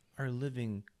 It's our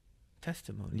living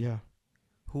testimony. Yeah.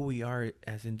 Who we are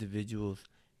as individuals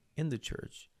in the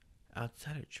church,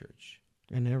 outside of church.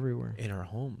 And everywhere. In our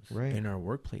homes. Right. In our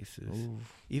workplaces. Ooh.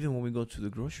 Even when we go to the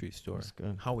grocery store.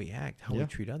 How we act. How we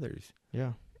treat others.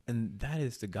 Yeah. And that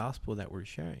is the gospel that we're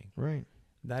sharing. Right.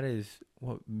 That is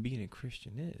what being a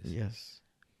Christian is. Yes.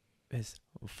 It's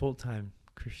full-time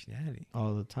Christianity.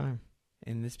 All the time.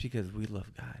 And it's because we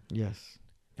love God. Yes.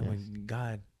 And when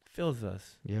God fills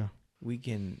us, we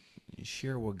can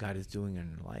share what God is doing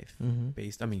in our life.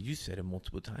 Based, I mean, you said it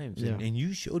multiple times, and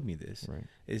you showed me this. Right.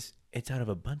 It's out of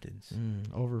abundance.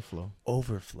 Overflow.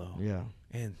 Overflow. Yeah.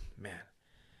 And man,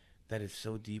 that is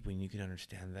so deep when you can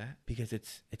understand that, because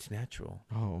it's natural.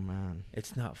 Oh man.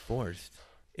 It's not forced.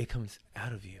 It comes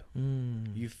out of you.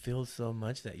 You feel so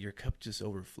much that your cup just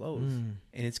overflows. And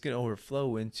it's going to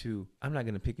overflow into, I'm not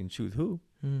going to pick and choose who,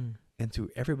 into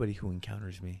everybody who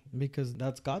encounters me. Because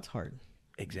that's God's heart.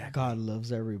 Exactly. God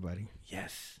loves everybody.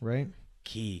 Yes. Right?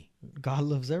 Key. God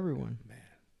loves everyone. Man.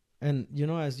 And, you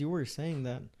know, as you were saying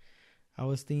that, I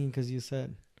was thinking, because you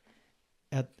said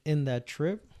in that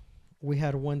trip, we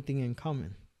had one thing in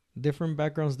common. Different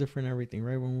backgrounds, different everything,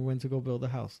 right? When we went to go build a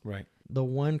house. Right. The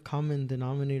one common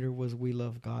denominator was we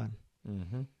love God.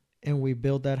 And we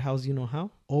built that house, you know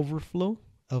how? Overflow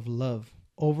of love.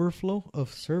 Overflow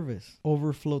of service.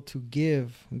 Overflow to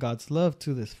give God's love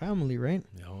to this family, right?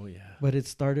 Oh, yeah. But it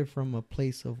started from a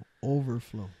place of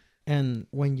overflow. And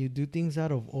when you do things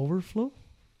out of overflow,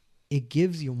 it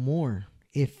gives you more.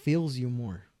 It fills you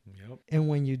more. Yep. And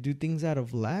when you do things out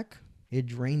of lack, it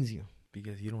drains you.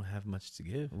 Because you don't have much to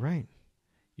give. Right.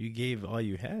 You gave all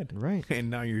you had. Right. And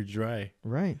now you're dry.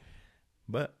 Right.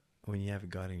 But when you have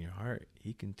God in your heart,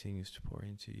 He continues to pour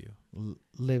into you.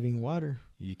 Living water.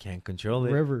 You can't control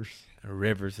it. Rivers.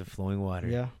 Rivers of flowing water.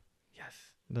 Yeah. Yes.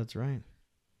 That's right.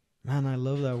 Man, I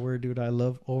love that word, dude. I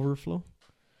love overflow.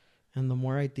 And the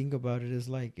more I think about it, it's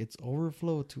like it's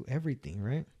overflow to everything,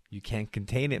 right? You can't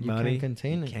contain it, You Monty. can't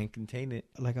contain it. You can't contain it.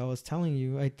 Like I was telling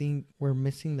you, I think we're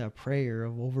missing that prayer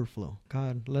of overflow.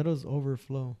 God, let us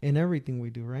overflow in everything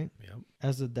we do, right? Yep.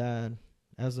 As a dad,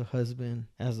 as a husband,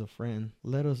 as a friend,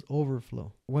 let us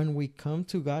overflow. When we come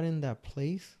to God in that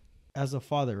place, as a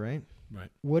father, right? Right.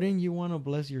 Wouldn't you want to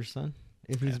bless your son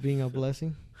if he's being a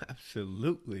blessing?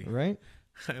 Absolutely. Right?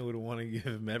 I would want to give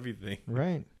him everything.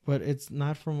 Right. But it's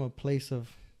not from a place of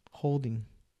holding.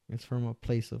 It's from a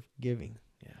place of giving.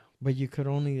 Yeah. But you could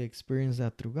only experience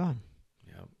that through God.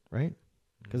 Yep. Right?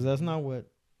 Because that's not what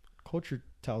culture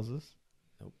tells us.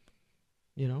 Nope.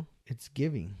 You know, it's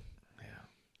giving. Yeah.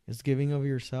 It's giving of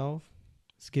yourself.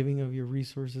 It's giving of your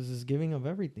resources. It's giving of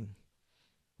everything.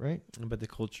 Right? But the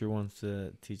culture wants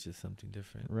to teach us something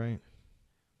different. Right.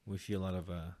 We see a lot of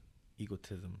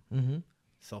egotism,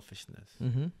 selfishness,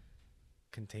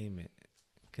 containment.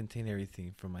 Contain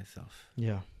everything for myself.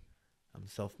 Yeah. I'm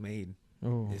self-made.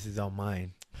 Oh. This is all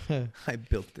mine. I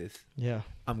built this. Yeah.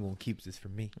 I'm going to keep this for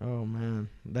me. Oh, man.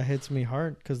 That hits me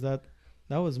hard because that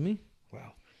was me.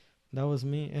 Wow. That was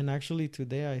me. And actually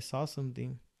today I saw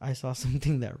something.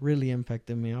 That really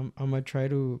impacted me. I'm going to try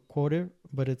to quote it,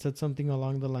 but it said something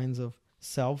along the lines of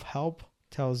self-help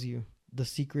tells you the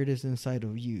secret is inside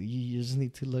of you. You just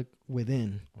need to look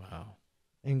within. Wow.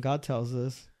 And God tells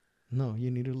us, no, you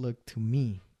need to look to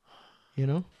me, you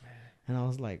know? And I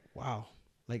was like, wow,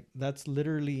 like that's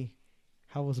literally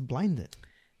how I was blinded.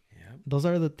 Yeah. Those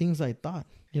are the things I thought,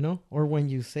 you know? Or when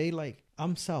you say like,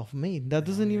 I'm self-made, that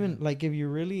doesn't even, like if you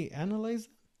really analyze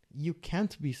it, you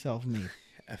can't be self-made.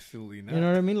 Absolutely not. You know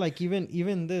what I mean? Like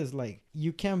even this, like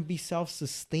you can't be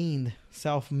self-sustained,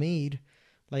 self-made.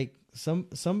 Like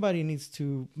somebody needs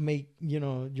to make, you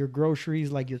know, your groceries,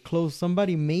 like your clothes.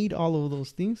 Somebody made all of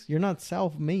those things. You're not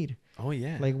self-made. Oh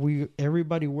yeah. Like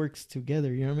everybody works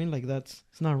together. You know what I mean? Like it's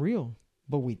not real,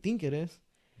 but we think it is,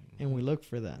 and we look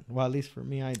for that. Well, at least for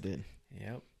me, I did.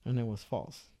 Yep. And it was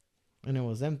false, and it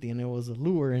was empty, and it was a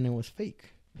lure, and it was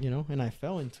fake. You know, and I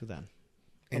fell into that.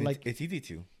 And like it's easy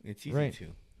to. It's easy right, to.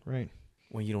 Right.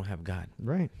 When you don't have God.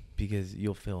 Right. Because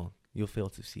you'll fail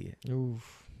to see it.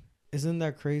 Oof. Isn't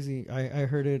that crazy? I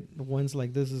heard it once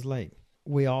like this is like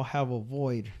we all have a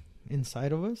void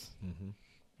inside of us.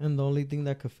 And the only thing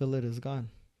that could fill it is God.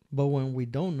 But when we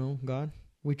don't know God,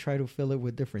 we try to fill it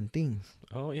with different things.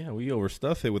 Oh, yeah. We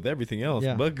overstuff it with everything else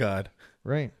but God.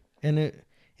 Right. And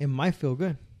it might feel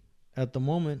good. At the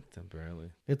moment,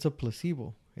 Temporarily. it's a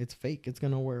placebo. It's fake. It's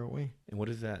going to wear away. And what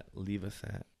does that leave us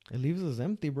at? It leaves us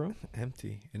empty, bro.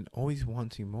 Empty. And always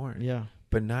wanting more. Yeah.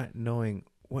 But not knowing,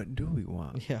 what do we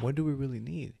want? Yeah. What do we really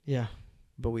need? Yeah.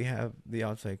 But we have the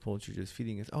outside culture just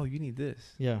feeding us, oh, you need this.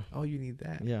 Yeah. Oh, you need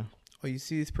that. Yeah. Oh, you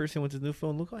see this person with his new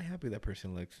phone? Look how happy that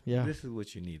person looks. Yeah. This is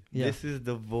what you need. Yeah. This is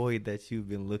the void that you've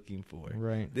been looking for.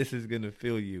 Right. This is going to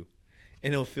fill you.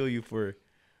 And it'll fill you for,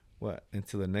 what,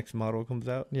 until the next model comes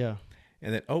out? Yeah.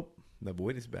 And then, oh, the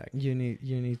void is back. You need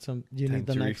Time need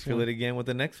the to next refill one. it again with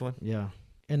the next one. Yeah.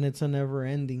 And it's a never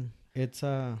ending. It's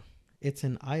an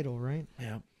idol, right?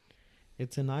 Yeah.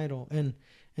 It's an idol. And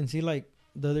see, like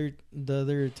the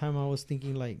other time I was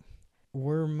thinking, like,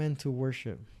 we're meant to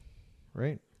worship,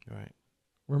 right? Right.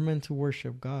 We're meant to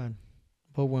worship God.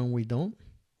 But when we don't,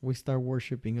 we start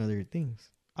worshiping other things,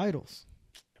 idols.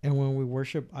 And when we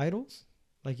worship idols,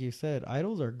 like you said,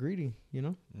 idols are greedy, you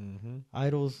know? Mm-hmm.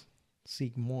 Idols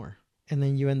seek more. And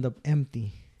then you end up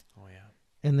empty. Oh, yeah.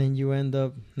 And then you end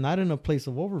up not in a place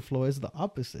of overflow. It's the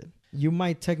opposite. You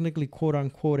might technically, quote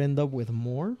unquote, end up with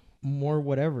more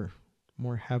whatever.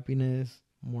 More happiness,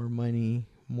 more money,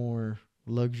 more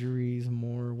luxuries,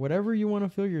 more whatever you want to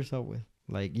fill yourself with.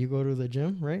 Like you go to the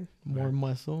gym, right? More Right.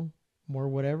 muscle, more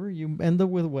whatever. You end up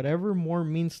with whatever more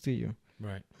means to you.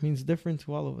 Right. It means different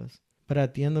to all of us. But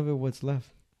at the end of it, what's left?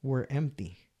 We're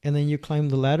empty. And then you climb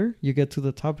the ladder, you get to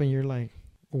the top, and you're like,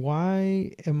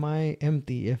 why am I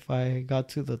empty if I got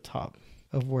to the top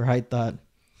of where I thought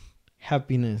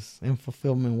happiness and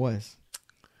fulfillment was?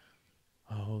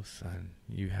 Oh, son,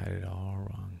 you had it all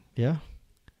wrong. Yeah.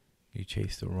 You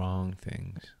chased the wrong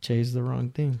things. Chased the wrong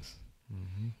things.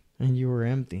 Mm-hmm. And you were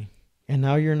empty. And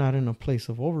now you're not in a place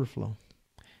of overflow.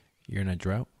 You're in a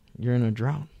drought. You're in a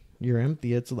drought. You're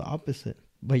empty. It's the opposite.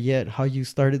 But yet, how you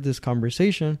started this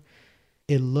conversation,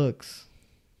 it looks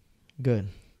good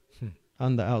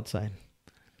on the outside.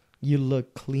 You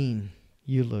look clean.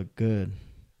 You look good.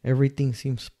 Everything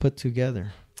seems put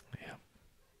together. Yeah.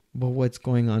 But what's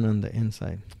going on the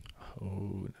inside?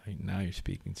 Oh, now you're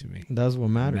speaking to me. That's what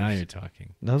matters. Now you're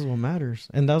talking. That's what matters.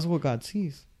 And that's what God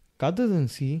sees. God doesn't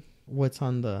see what's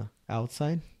on the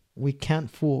outside. We can't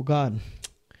fool God.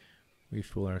 We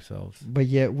fool ourselves. But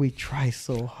yet we try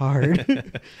so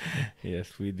hard.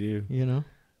 Yes, we do. You know?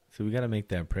 So we got to make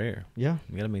that prayer. Yeah.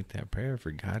 We got to make that prayer for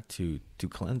God to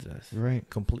cleanse us Right.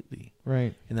 completely.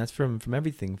 Right. And that's from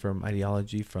everything, from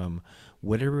ideology, from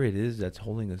whatever it is that's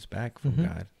holding us back from Mhm.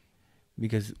 God.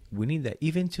 Because we need that,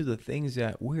 even to the things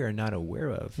that we are not aware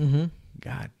of. Mm-hmm.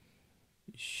 God,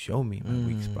 show me my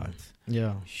weak spots.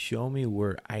 Yeah. Show me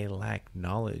where I lack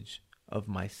knowledge of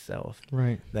myself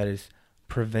Right. that is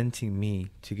preventing me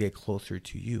to get closer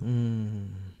to you.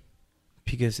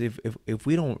 Because if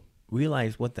we don't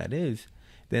realize what that is,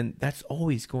 then that's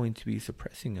always going to be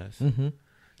suppressing us. Mm-hmm.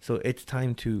 So it's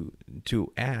time to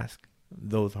ask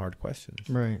those hard questions.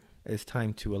 Right. It's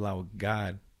time to allow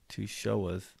God to show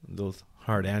us those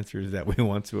hard answers that we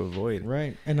want to avoid.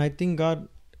 Right. And I think God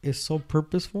is so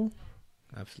purposeful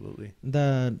Absolutely.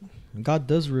 that God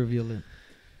does reveal it.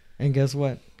 And guess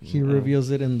what? He Wow. reveals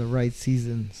it in the right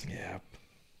seasons. Yeah.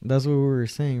 That's what we were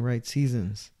saying, right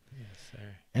seasons. Yes, sir.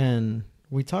 And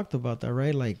we talked about that,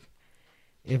 right? Like,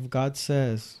 if God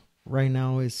says right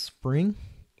now is spring,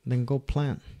 then go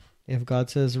plant. If God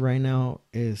says right now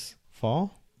is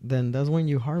fall, then that's when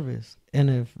you harvest. And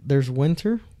if there's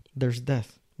winter, there's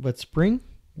death. But spring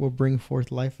will bring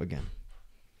forth life again.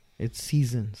 It's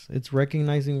seasons. It's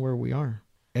recognizing where we are.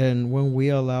 And when we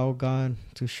allow God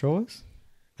to show us,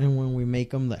 and when we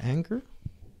make him the anchor,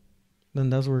 then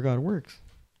that's where God works,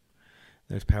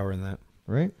 There's power in that.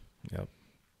 right? Yep.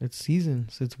 It's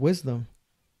seasons. It's wisdom.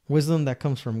 Wisdom that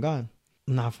comes from God,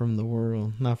 not from the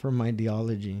world, not from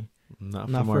ideology, Not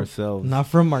Not from from- ourselves. not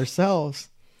from ourselves.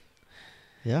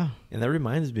 Yeah. And that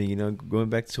reminds me, going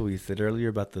back to what you said earlier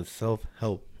about the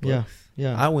self-help Yeah. books.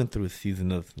 Yeah. I went through a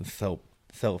season of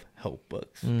self-help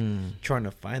books, Mm, trying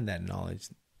to find that knowledge,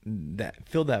 that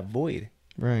fill that void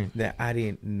right. that I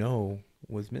didn't know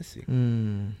was missing.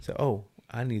 Mm, So,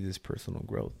 I need this personal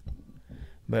growth.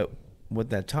 But what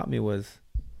that taught me was,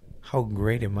 how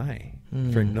great am I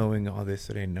for Mm. knowing all this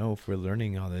that I know, for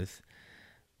learning all this?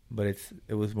 But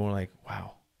it was more like,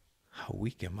 wow, how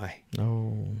weak am I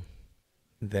oh.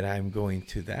 that I'm going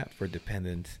to that for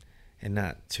dependence and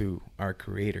not to our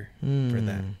Creator for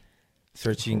that. Mm,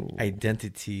 Searching Oh.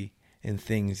 identity in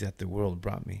things that the world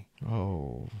brought me,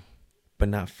 oh. but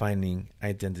not finding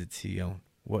identity on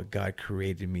what God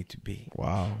created me to be.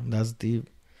 Wow. That's deep.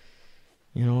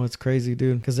 You know, it's crazy,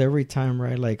 dude. Because every time,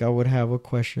 right, like I would have a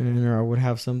question or I would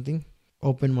have something,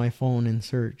 open my phone and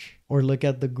search. Or look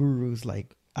at the gurus,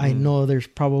 like I know there's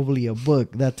probably a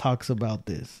book that talks about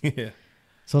this. Yeah.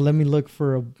 So let me look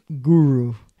for a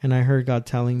guru. And I heard God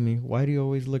telling me, why do you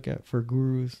always look for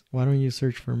gurus? Why don't you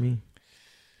search for me?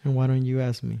 And why don't you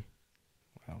ask me?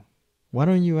 Wow. Why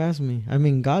don't you ask me? I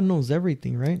mean, God knows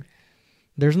everything, right?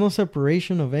 There's no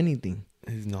separation of anything.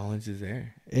 His knowledge is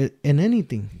there. In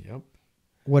anything. Yep.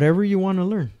 Whatever you want to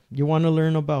learn. You want to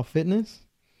learn about fitness?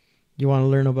 You want to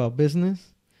learn about business?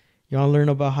 You want to learn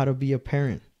about how to be a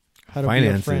parent? How to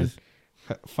Finances.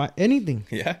 be a friend? Anything.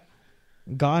 Yeah.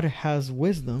 God has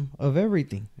wisdom of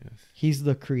everything. Yes. He's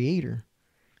the creator.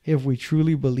 If we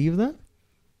truly believe that,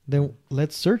 then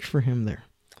let's search for him there.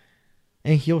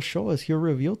 And he'll show us. He'll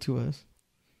reveal to us.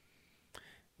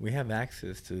 We have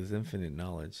access to his infinite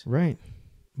knowledge. Right.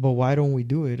 But why don't we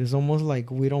do it? It's almost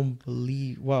like we don't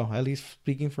believe. Well, at least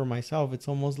speaking for myself, it's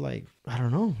almost like, I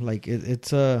don't know. Like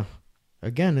it's a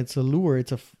lure.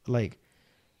 It's like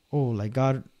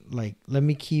God, like, let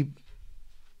me keep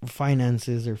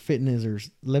finances or fitness, or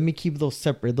let me keep those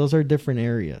separate. Those are different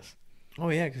areas. Oh,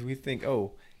 yeah, because we think,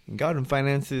 God and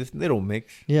finances, they don't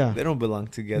mix. Yeah. They don't belong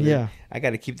together. Yeah. I got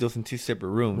to keep those in two separate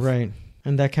rooms. Right.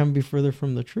 And that can be further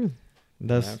from the truth.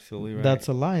 That's absolutely right. That's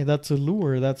a lie. That's a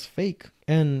lure. That's fake.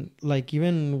 And like,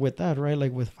 even with that, right?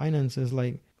 Like with finances,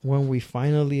 like when we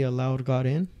finally allowed God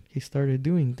in, he started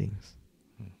doing things.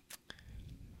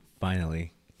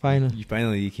 Finally.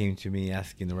 You came to me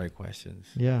asking the right questions.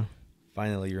 Yeah.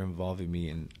 Finally, you're involving me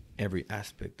in every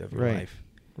aspect of your Right. life.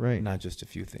 Right. Not just a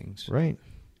few things. Right.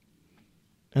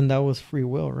 And that was free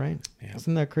will, right? Yep.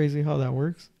 Isn't that crazy how that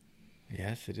works?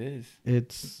 Yes, it is.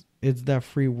 It's that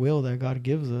free will that God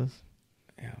gives us.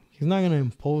 Yeah. He's not going to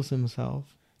impose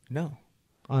himself No.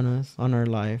 on us, on our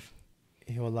life.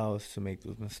 He'll allow us to make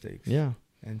those mistakes. Yeah.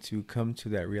 And to come to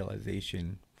that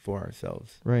realization for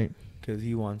ourselves. Right. Because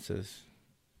he wants us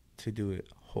to do it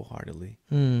wholeheartedly.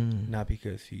 Mm. Not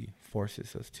because he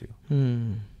forces us to.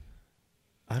 Mm.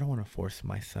 I don't want to force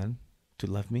my son to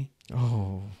love me.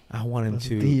 Oh. I want him That's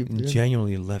to deep, dude.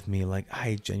 genuinely love me like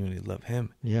I genuinely love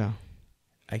him. Yeah.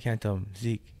 I can't tell him,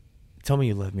 Zeke, tell me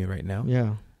you love me right now.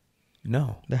 Yeah.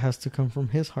 No. That has to come from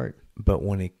his heart. But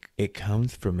when it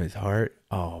comes from his heart,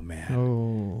 oh, man.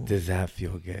 Oh. Does that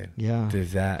feel good? Yeah.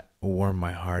 Does that warm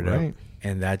my heart Right. up?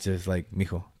 And that just like,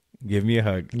 mijo, give me a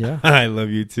hug. Yeah. I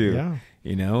love you too. Yeah.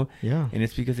 You know? Yeah. And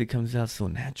it's because it comes out so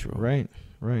natural. Right.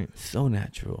 Right. So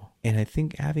natural. And I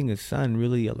think having a son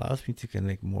really allows me to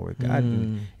connect more with God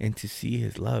and to see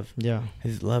his love. Yeah.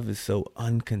 His love is so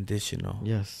unconditional.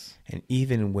 Yes. And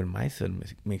even when my son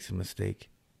makes a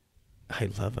mistake, I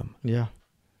love him. Yeah.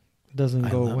 It doesn't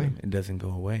go away. Him. It doesn't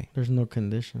go away. There's no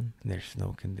condition. There's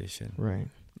no condition. Right.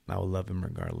 I will love him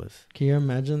regardless. Can you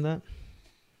imagine that?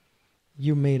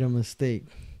 You made a mistake.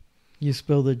 You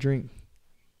spilled a drink.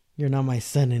 You're not my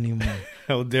son anymore.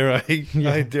 How dare I?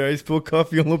 Yeah. How dare I spill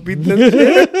coffee on Lupita?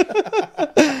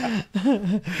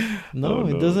 No,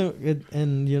 it doesn't.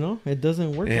 It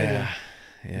doesn't work like Yeah. that.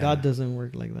 Yeah. God doesn't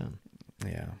work like that.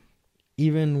 Yeah.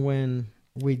 Even when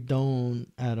we don't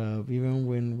add up, even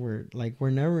when we're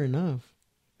never enough,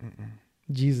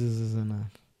 Jesus is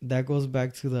enough. That goes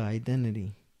back to the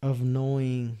identity of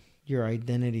knowing your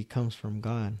identity comes from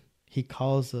God. He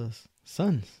calls us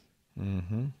sons,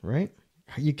 right?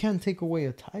 You can't take away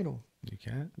a title. You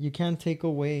can't? You can't take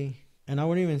away, and I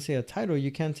wouldn't even say a title.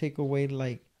 You can't take away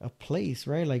like a place,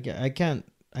 right? Like I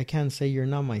can't say you're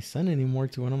not my son anymore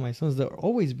to one of my sons. They'll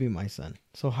always be my son.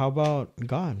 So how about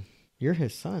God? You're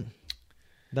his son.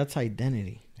 That's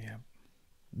identity. Yeah.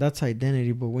 That's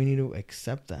identity, but we need to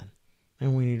accept that.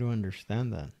 And we need to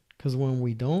understand that. Because when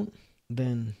we don't,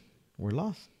 then we're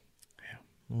lost. Yeah.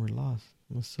 We're lost.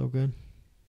 That's so good.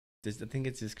 I think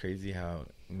it's just crazy how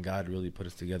God really put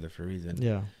us together for a reason.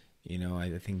 Yeah. You know,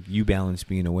 I think you balance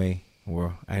me in a way,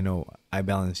 or I know I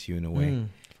balance you in a way.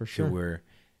 For sure. To where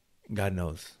God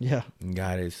knows. Yeah. And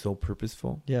God is so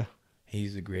purposeful. Yeah.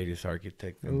 He's the greatest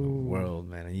architect in the world,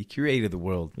 man. And he created the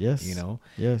world. Yes. You know?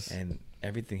 Yes. And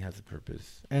everything has a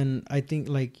purpose. And I think,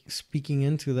 like, speaking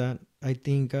into that, I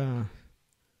think,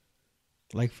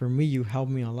 like, for me, you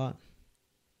helped me a lot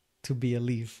to be a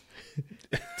leaf,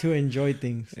 to enjoy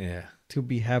things, Yeah. to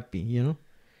be happy, you know?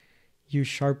 You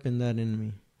sharpen that in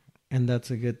me, and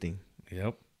that's a good thing.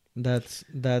 Yep.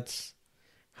 That's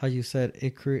how you said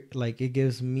it. It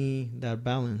gives me that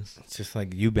balance. It's just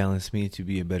like you balance me to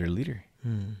be a better leader.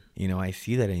 You know, I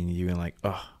see that in you and like,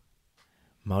 oh,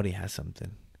 Mauri has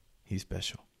something. He's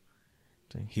special.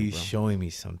 He's showing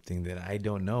me something that I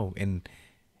don't know. And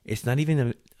it's not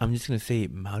even, I'm just going to say,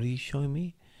 Mauri's showing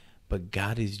me, but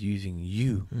God is using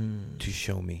you to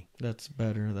show me. That's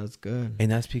better. That's good.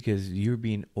 And that's because you're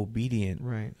being obedient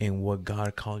Right. in what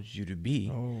God calls you to be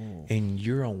Oh. in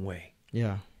your own way.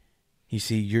 Yeah. You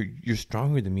see, you're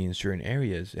stronger than me in certain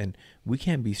areas, and we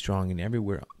can't be strong in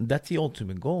everywhere. That's the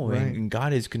ultimate goal, Right. and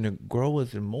God is going to grow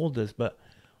us and mold us. But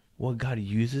what God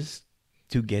uses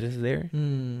to get us there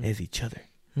is each other,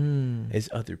 is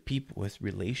other people, is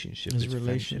relationships, Is is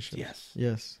relationships. Yes.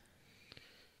 Yes.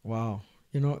 Wow.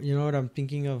 You know what I'm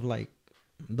thinking of, like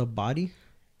the body,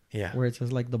 Yeah. where it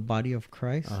says like the body of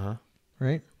Christ,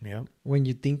 right? Yep. When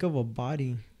you think of a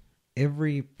body,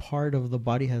 every part of the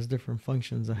body has different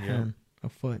functions. A hand, a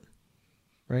foot,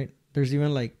 right? There's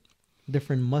even like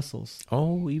different muscles.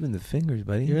 Oh, even the fingers,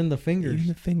 buddy. Even the fingers. Even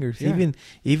the fingers. Yeah.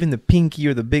 Even the pinky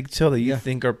or the big toe that you Yeah.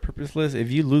 think are purposeless.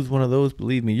 If you lose one of those,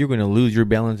 believe me, you're going to lose your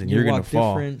balance and You you're going to walk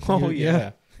fall. different. Oh, You-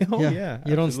 yeah. Oh, yeah.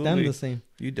 You don't stand absolutely. the same.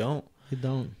 You don't. You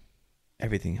don't.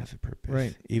 Everything has a purpose.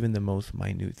 Right. Even the most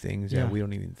minute things Yeah. that we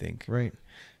don't even think. Right.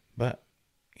 But,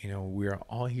 we're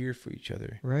all here for each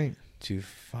other Right. to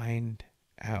find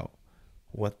out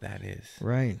what that is.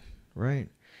 Right. Right.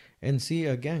 And see,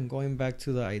 again, going back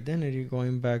to the identity,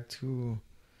 going back to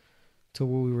what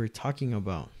we were talking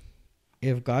about.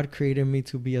 If God created me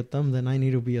to be a thumb, then I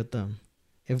need to be a thumb.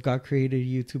 If God created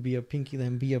you to be a pinky,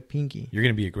 then be a pinky. You're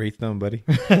going to be a great thumb, buddy.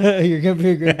 You're gonna be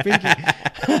a great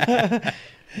pinky.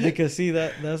 Because see,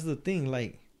 that's the thing.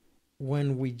 Like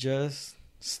when we just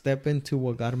step into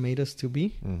what God made us to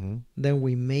be, Mm-hmm. then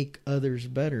we make others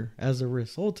better as a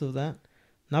result of that.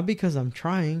 Not because I'm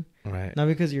trying, Right. not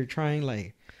because you're trying.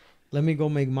 Like, let me go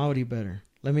make Mauri better.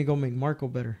 Let me go make Marco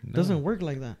better. It No. doesn't work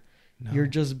like that. No. You're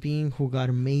just being who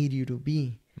God made you to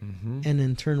be, Mm-hmm. and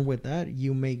in turn with that,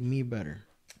 you make me better.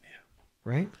 Yeah.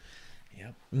 Right.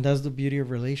 Yep. And that's the beauty of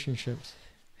relationships.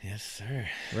 Yes, sir.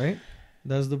 Right.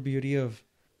 That's the beauty of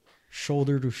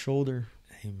shoulder to shoulder.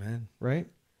 Amen. Right.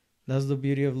 That's the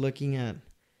beauty of looking at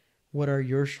what are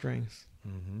your strengths,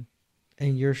 Mm-hmm.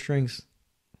 and your strengths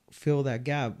fill that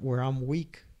gap where I'm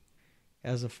weak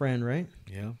as a friend, right?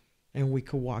 Yeah. And we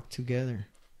could walk together.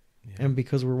 Yeah. And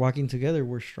because we're walking together,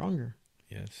 we're stronger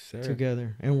Yes, sir.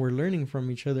 together, and we're learning from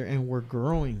each other, and we're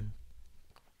growing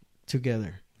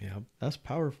together. Yep. That's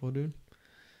powerful, dude.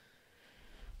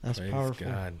 That's Praise powerful.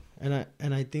 God.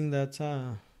 And I think that's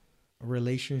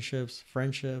relationships,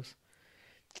 friendships.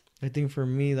 I think for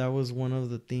me that was one of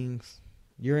the things.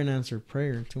 You're an answered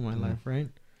prayer to my life, right?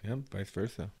 Yep. Vice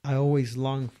versa. I always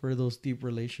long for those deep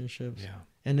relationships, Yeah.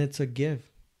 and it's a gift.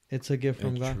 It's a gift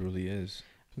from It God. truly is.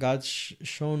 God's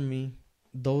shown me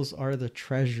those are the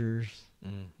treasures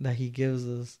that He gives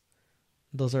us.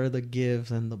 Those are the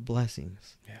gifts and the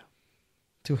blessings. Yeah.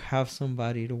 To have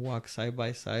somebody to walk side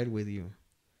by side with you.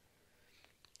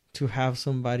 To have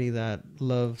somebody that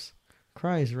loves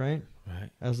Christ, right? Right.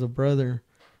 As a brother,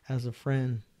 as a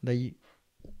friend, that you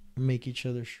make each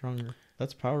other stronger.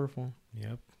 That's powerful.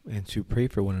 Yep. And to pray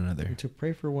for one another. And to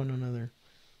pray for one another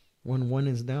when one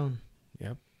is down.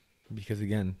 Yep. Because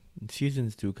again,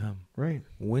 seasons do come. Right.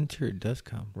 Winter does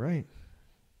come. Right.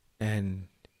 And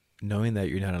knowing that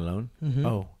you're not alone. Mhm.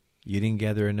 Oh, you didn't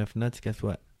gather enough nuts? Guess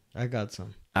what? I got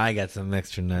some. I got some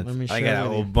extra nuts. Let me I share got a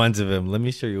with whole you. bunch of them. Let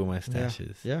me show you what my stash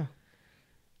is. Yeah.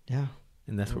 Yeah.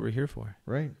 And that's what we're here for.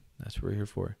 Right. That's what we're here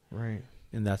for. Right.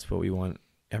 And that's what we want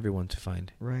everyone to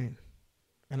find. Right.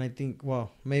 And I think,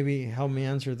 well, maybe help me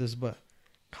answer this, but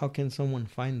how can someone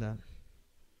find that?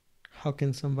 How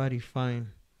can somebody find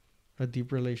a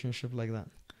deep relationship like that?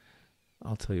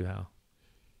 I'll tell you how.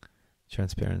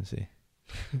 Transparency.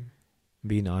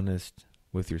 Being honest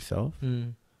with yourself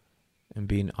Mm. and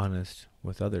being honest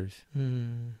with others.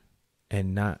 Mm.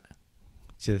 And not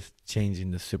just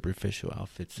changing the superficial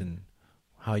outfits and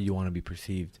how you want to be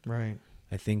perceived. Right.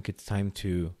 I think it's time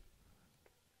to...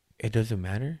 It doesn't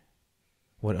matter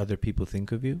what other people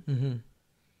think of you. Mm-hmm.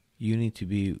 You need to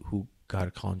be who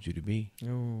God called you to be.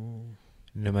 Oh.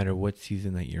 No matter what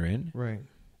season that you're in. Right.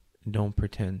 Don't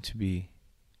pretend to be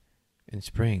in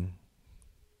spring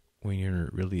when you're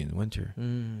really in winter.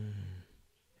 Mm.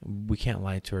 We can't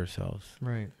lie to ourselves.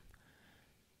 Right.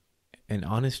 And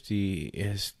honesty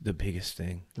is the biggest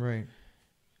thing. Right.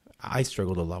 I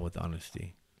struggled a lot with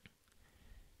honesty.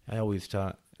 I always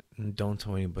thought, don't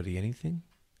tell anybody anything.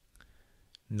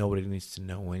 Nobody needs to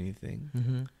know anything.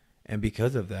 Mm-hmm. And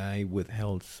because of that, I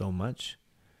withheld so much.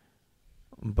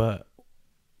 But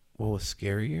what was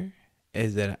scarier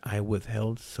is that I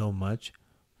withheld so much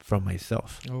from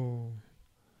myself. Oh.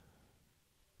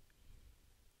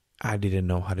 I didn't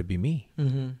know how to be me.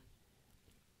 Mm-hmm.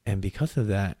 And because of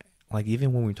that, like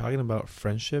even when we're talking about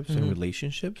friendships and Mhm.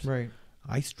 relationships, Right.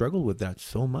 I struggled with that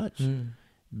so much Mm.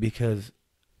 because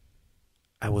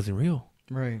I wasn't real.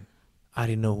 Right. I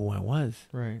didn't know who I was.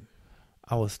 Right.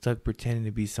 I was stuck pretending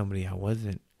to be somebody I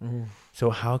wasn't. Oof. So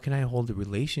how can I hold a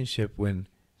relationship when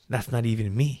that's not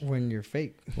even me? When you're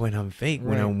fake. When I'm fake,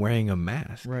 when Right. I'm wearing a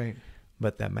mask. Right.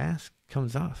 But that mask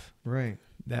comes off. Right.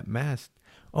 That mask.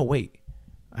 Oh, wait.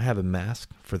 I have a mask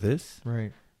for this.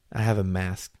 Right. I have a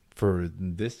mask for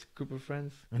this group of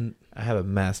friends. And I have a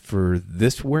mask for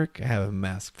this work. I have a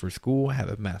mask for school. I have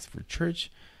a mask for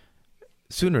church.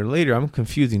 Sooner or later, I'm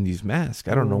confusing these masks.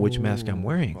 I don't know which mask I'm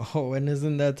wearing. Oh, and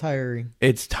isn't that tiring?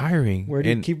 It's tiring. Where do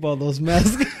you keep all those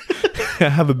masks? I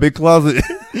have a big closet.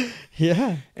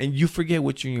 Yeah. And you forget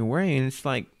what you're wearing. And it's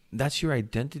like, that's your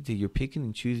identity. You're picking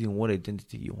and choosing what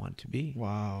identity you want to be.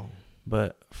 Wow.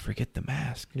 But forget the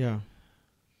mask. Yeah.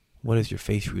 What does your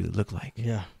face really look like?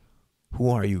 Yeah. Who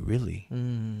are you really?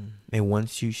 Mm. And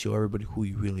once you show everybody who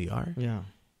you really are, Yeah.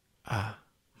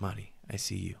 Mari, I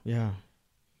see you. Yeah.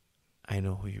 I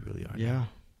know who you really are. Yeah.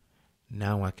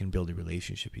 Now I can build a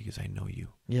relationship because I know you.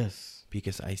 Yes.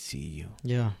 Because I see you.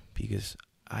 Yeah. Because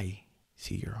I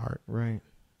see your heart. Right.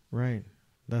 Right.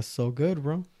 That's so good,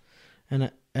 bro.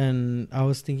 And I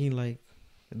was thinking, like,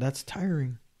 that's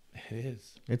tiring. It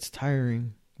is. It's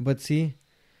tiring. But see,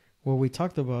 what we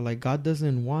talked about, like, God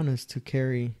doesn't want us to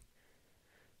carry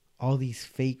all these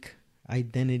fake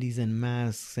identities and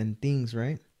masks and things,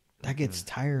 right? That gets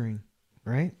tiring,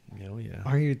 right? Oh, yeah.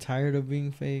 Aren't you tired of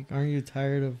being fake? Aren't you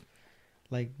tired of,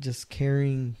 like, just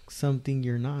carrying something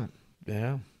you're not,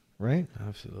 Yeah, right?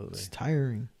 absolutely. It's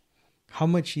tiring. How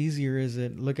much easier is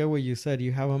it? Look at what you said.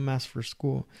 You have a mask for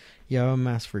school. You have a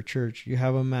mask for church. You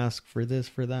have a mask for this,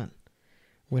 for that.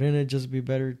 Wouldn't it just be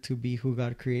better to be who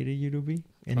God created you to be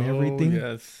in everything?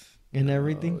 Yes. In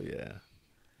everything? Oh, yeah.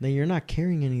 Then you're not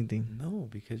carrying anything. No,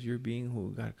 because you're being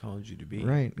who God called you to be.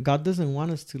 Right. God doesn't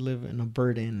want us to live in a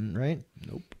burden, right?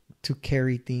 Nope. To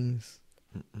carry things.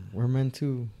 Mm-mm. We're meant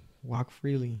to walk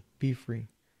freely, be free.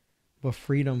 But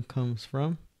freedom comes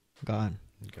from God.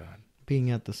 God. Being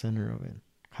at the center of it.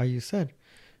 How you said.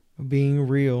 Being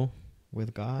real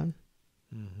with God,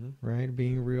 Mm-hmm. right?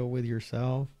 Being real with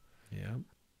yourself. Yeah.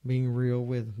 Being real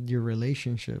with your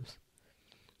relationships.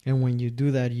 And when you do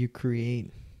that, you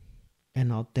create an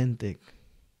authentic,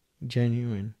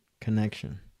 genuine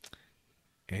connection.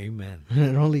 Amen. And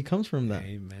it only comes from that.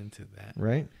 Amen to that.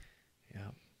 Right?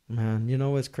 Yeah. Man, you know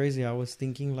what's crazy? I was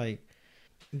thinking, like,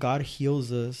 God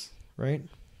heals us, right?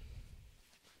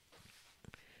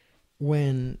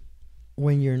 When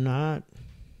you're not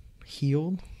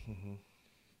healed, Mm-hmm.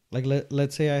 like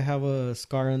let's say I have a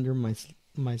scar under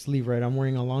my sleeve, right? I'm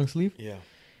wearing a long sleeve, Yeah.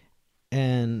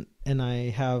 and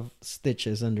I have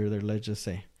stitches under there, let's just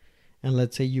say. And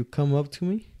let's say you come up to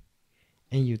me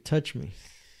and you touch me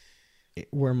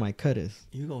where my cut is.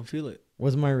 You gonna feel it.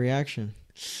 What's my reaction?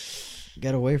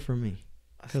 Get away from me,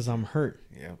 because I'm hurt.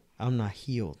 Yeah. I'm not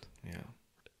healed. Yeah.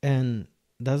 And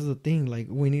that's the thing. Like,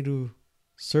 we need to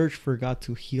search for God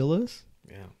to heal us,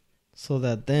 Yeah. so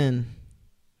that then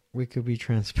we could be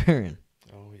transparent.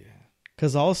 Oh yeah.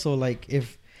 Because also, like,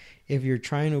 if you're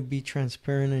trying to be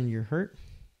transparent and you're hurt,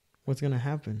 what's gonna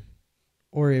happen?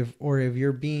 Or if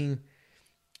you're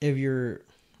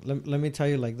let me tell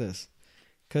you like this.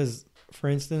 Because, for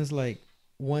instance, like,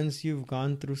 once you've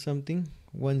gone through something,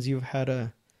 once you've had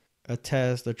a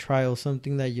test, a trial,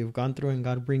 something that you've gone through, and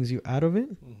God brings you out of it,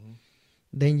 Mm-hmm.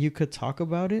 then you could talk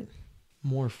about it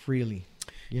more freely.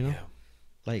 You know, Yeah.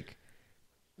 like,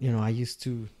 you know, I used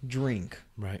to drink.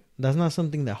 Right. That's not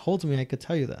something that holds me. I could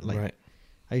tell you that. Like, right.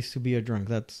 I used to be a drunk.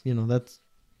 That's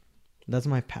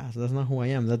my past. That's not who I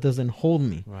am. That doesn't hold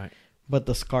me. Right. But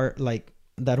the scar, like,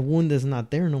 that wound is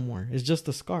not there no more. It's just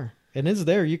a scar. And it's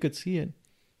there. You could see it.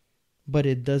 But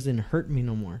it doesn't hurt me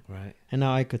no more. Right. And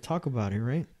now I could talk about it,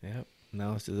 right? Yep.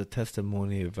 Now it's just a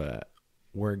testimony of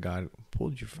where God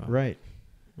pulled you from. Right.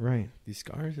 Right. These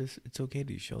scars, it's okay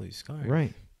to show these scars.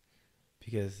 Right.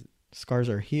 Because, Scars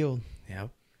are healed. yeah.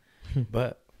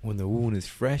 But when the wound is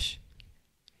fresh,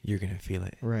 you're going to feel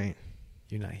it. Right.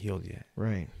 You're not healed yet.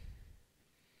 Right.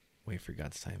 Wait for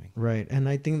God's timing. Right. And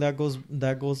I think that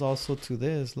goes also to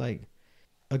this. Like,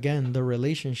 again, the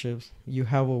relationships. You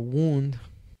have a wound.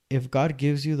 If God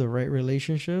gives you the right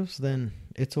relationships, then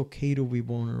it's okay to be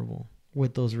vulnerable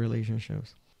with those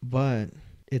relationships. But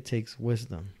it takes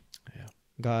wisdom. Yeah.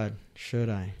 God, should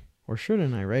I or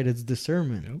shouldn't I, right? It's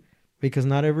discernment. Yep. Because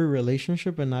not every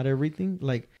relationship and not everything,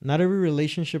 like, not every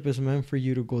relationship is meant for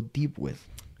you to go deep with.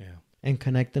 Yeah. And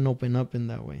connect and open up in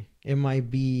that way. It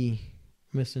might be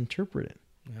misinterpreted.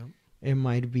 Yep. It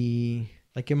might be,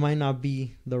 like, it might not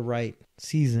be the right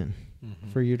season Mm-hmm.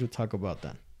 for you to talk about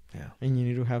that. Yeah. And you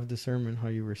need to have discernment, how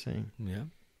you were saying, Yeah.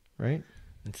 right?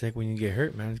 It's like when you get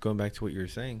hurt, man. It's going back to what you were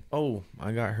saying. Oh,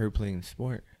 I got hurt playing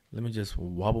sport. Let me just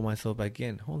wobble myself back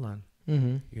in. Hold on.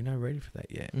 Mm-hmm. You're not ready for that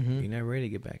yet. Mm-hmm. You're not ready to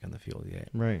get back on the field yet.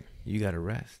 Right. You got to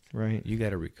rest. Right. You got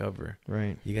to recover.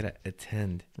 Right. You got to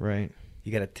attend. Right.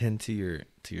 You got to tend to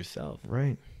yourself,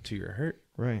 Right. to your hurt.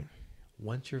 Right.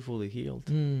 Once you're fully healed,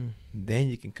 Mm. then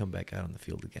you can come back out on the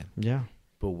field again. Yeah.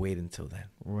 But wait until then.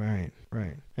 Right.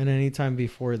 Right. And anytime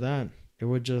before that, it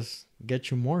would just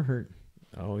get you more hurt.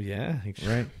 Oh, yeah.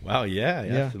 Right. Wow, yeah,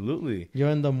 Yeah. absolutely. You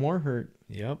end up more hurt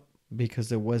Yep.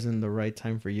 because it wasn't the right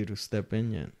time for you to step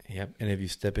in yet. Yep. And if you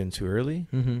step in too early,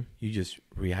 Mm-hmm. you just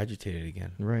re-agitate it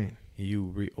again. Right. You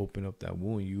reopen up that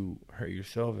wound. You hurt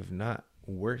yourself, if not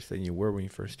worse than you were when you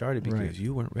first started, because Right.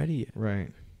 you weren't ready yet.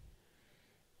 Right.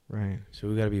 Right. So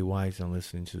we got to be wise on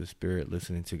listening to the Spirit,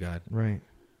 listening to God. Right.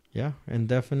 Yeah. And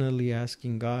definitely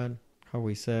asking God, how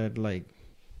we said, like,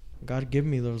 God, give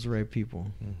me those right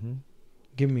people. Mm-hmm.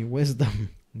 Give me wisdom.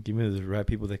 Give me the right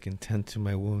people that can tend to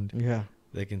my wound, Yeah.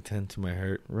 that can tend to my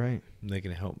hurt, Right. and they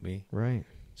can help me. Right.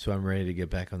 So I'm ready to get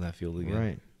back on that field again.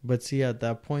 Right. But see, at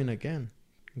that point, again,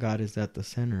 God is at the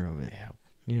center of it. Yeah.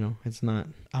 You know, it's not,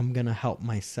 I'm going to help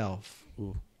myself.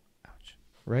 Ooh. Ouch.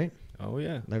 Right? Oh,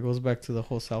 yeah. That goes back to the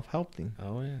whole self-help thing.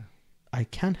 Oh, yeah. I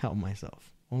can't help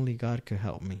myself. Only God could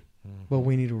help me. Mhm. But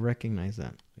we need to recognize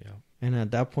that. Yeah. And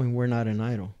at that point, we're not an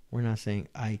idol. We're not saying,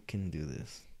 I can do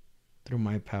this through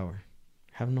my power.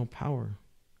 Have no power.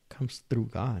 Comes through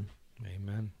God.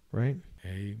 Amen. Right?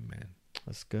 Amen.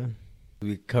 That's good.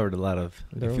 We covered a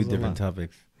There few was a different lot.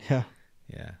 topics. Yeah.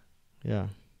 Yeah. Yeah.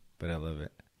 But I love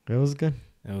it. It was good.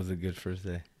 That was a good first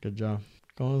day. Good job.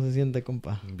 ¿Cómo se siente,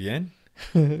 compa? Bien.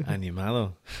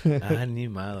 Animado.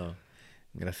 Animado.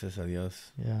 Gracias a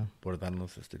Dios Yeah. por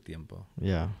darnos este tiempo.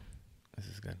 Yeah. This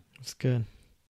is good. It's good.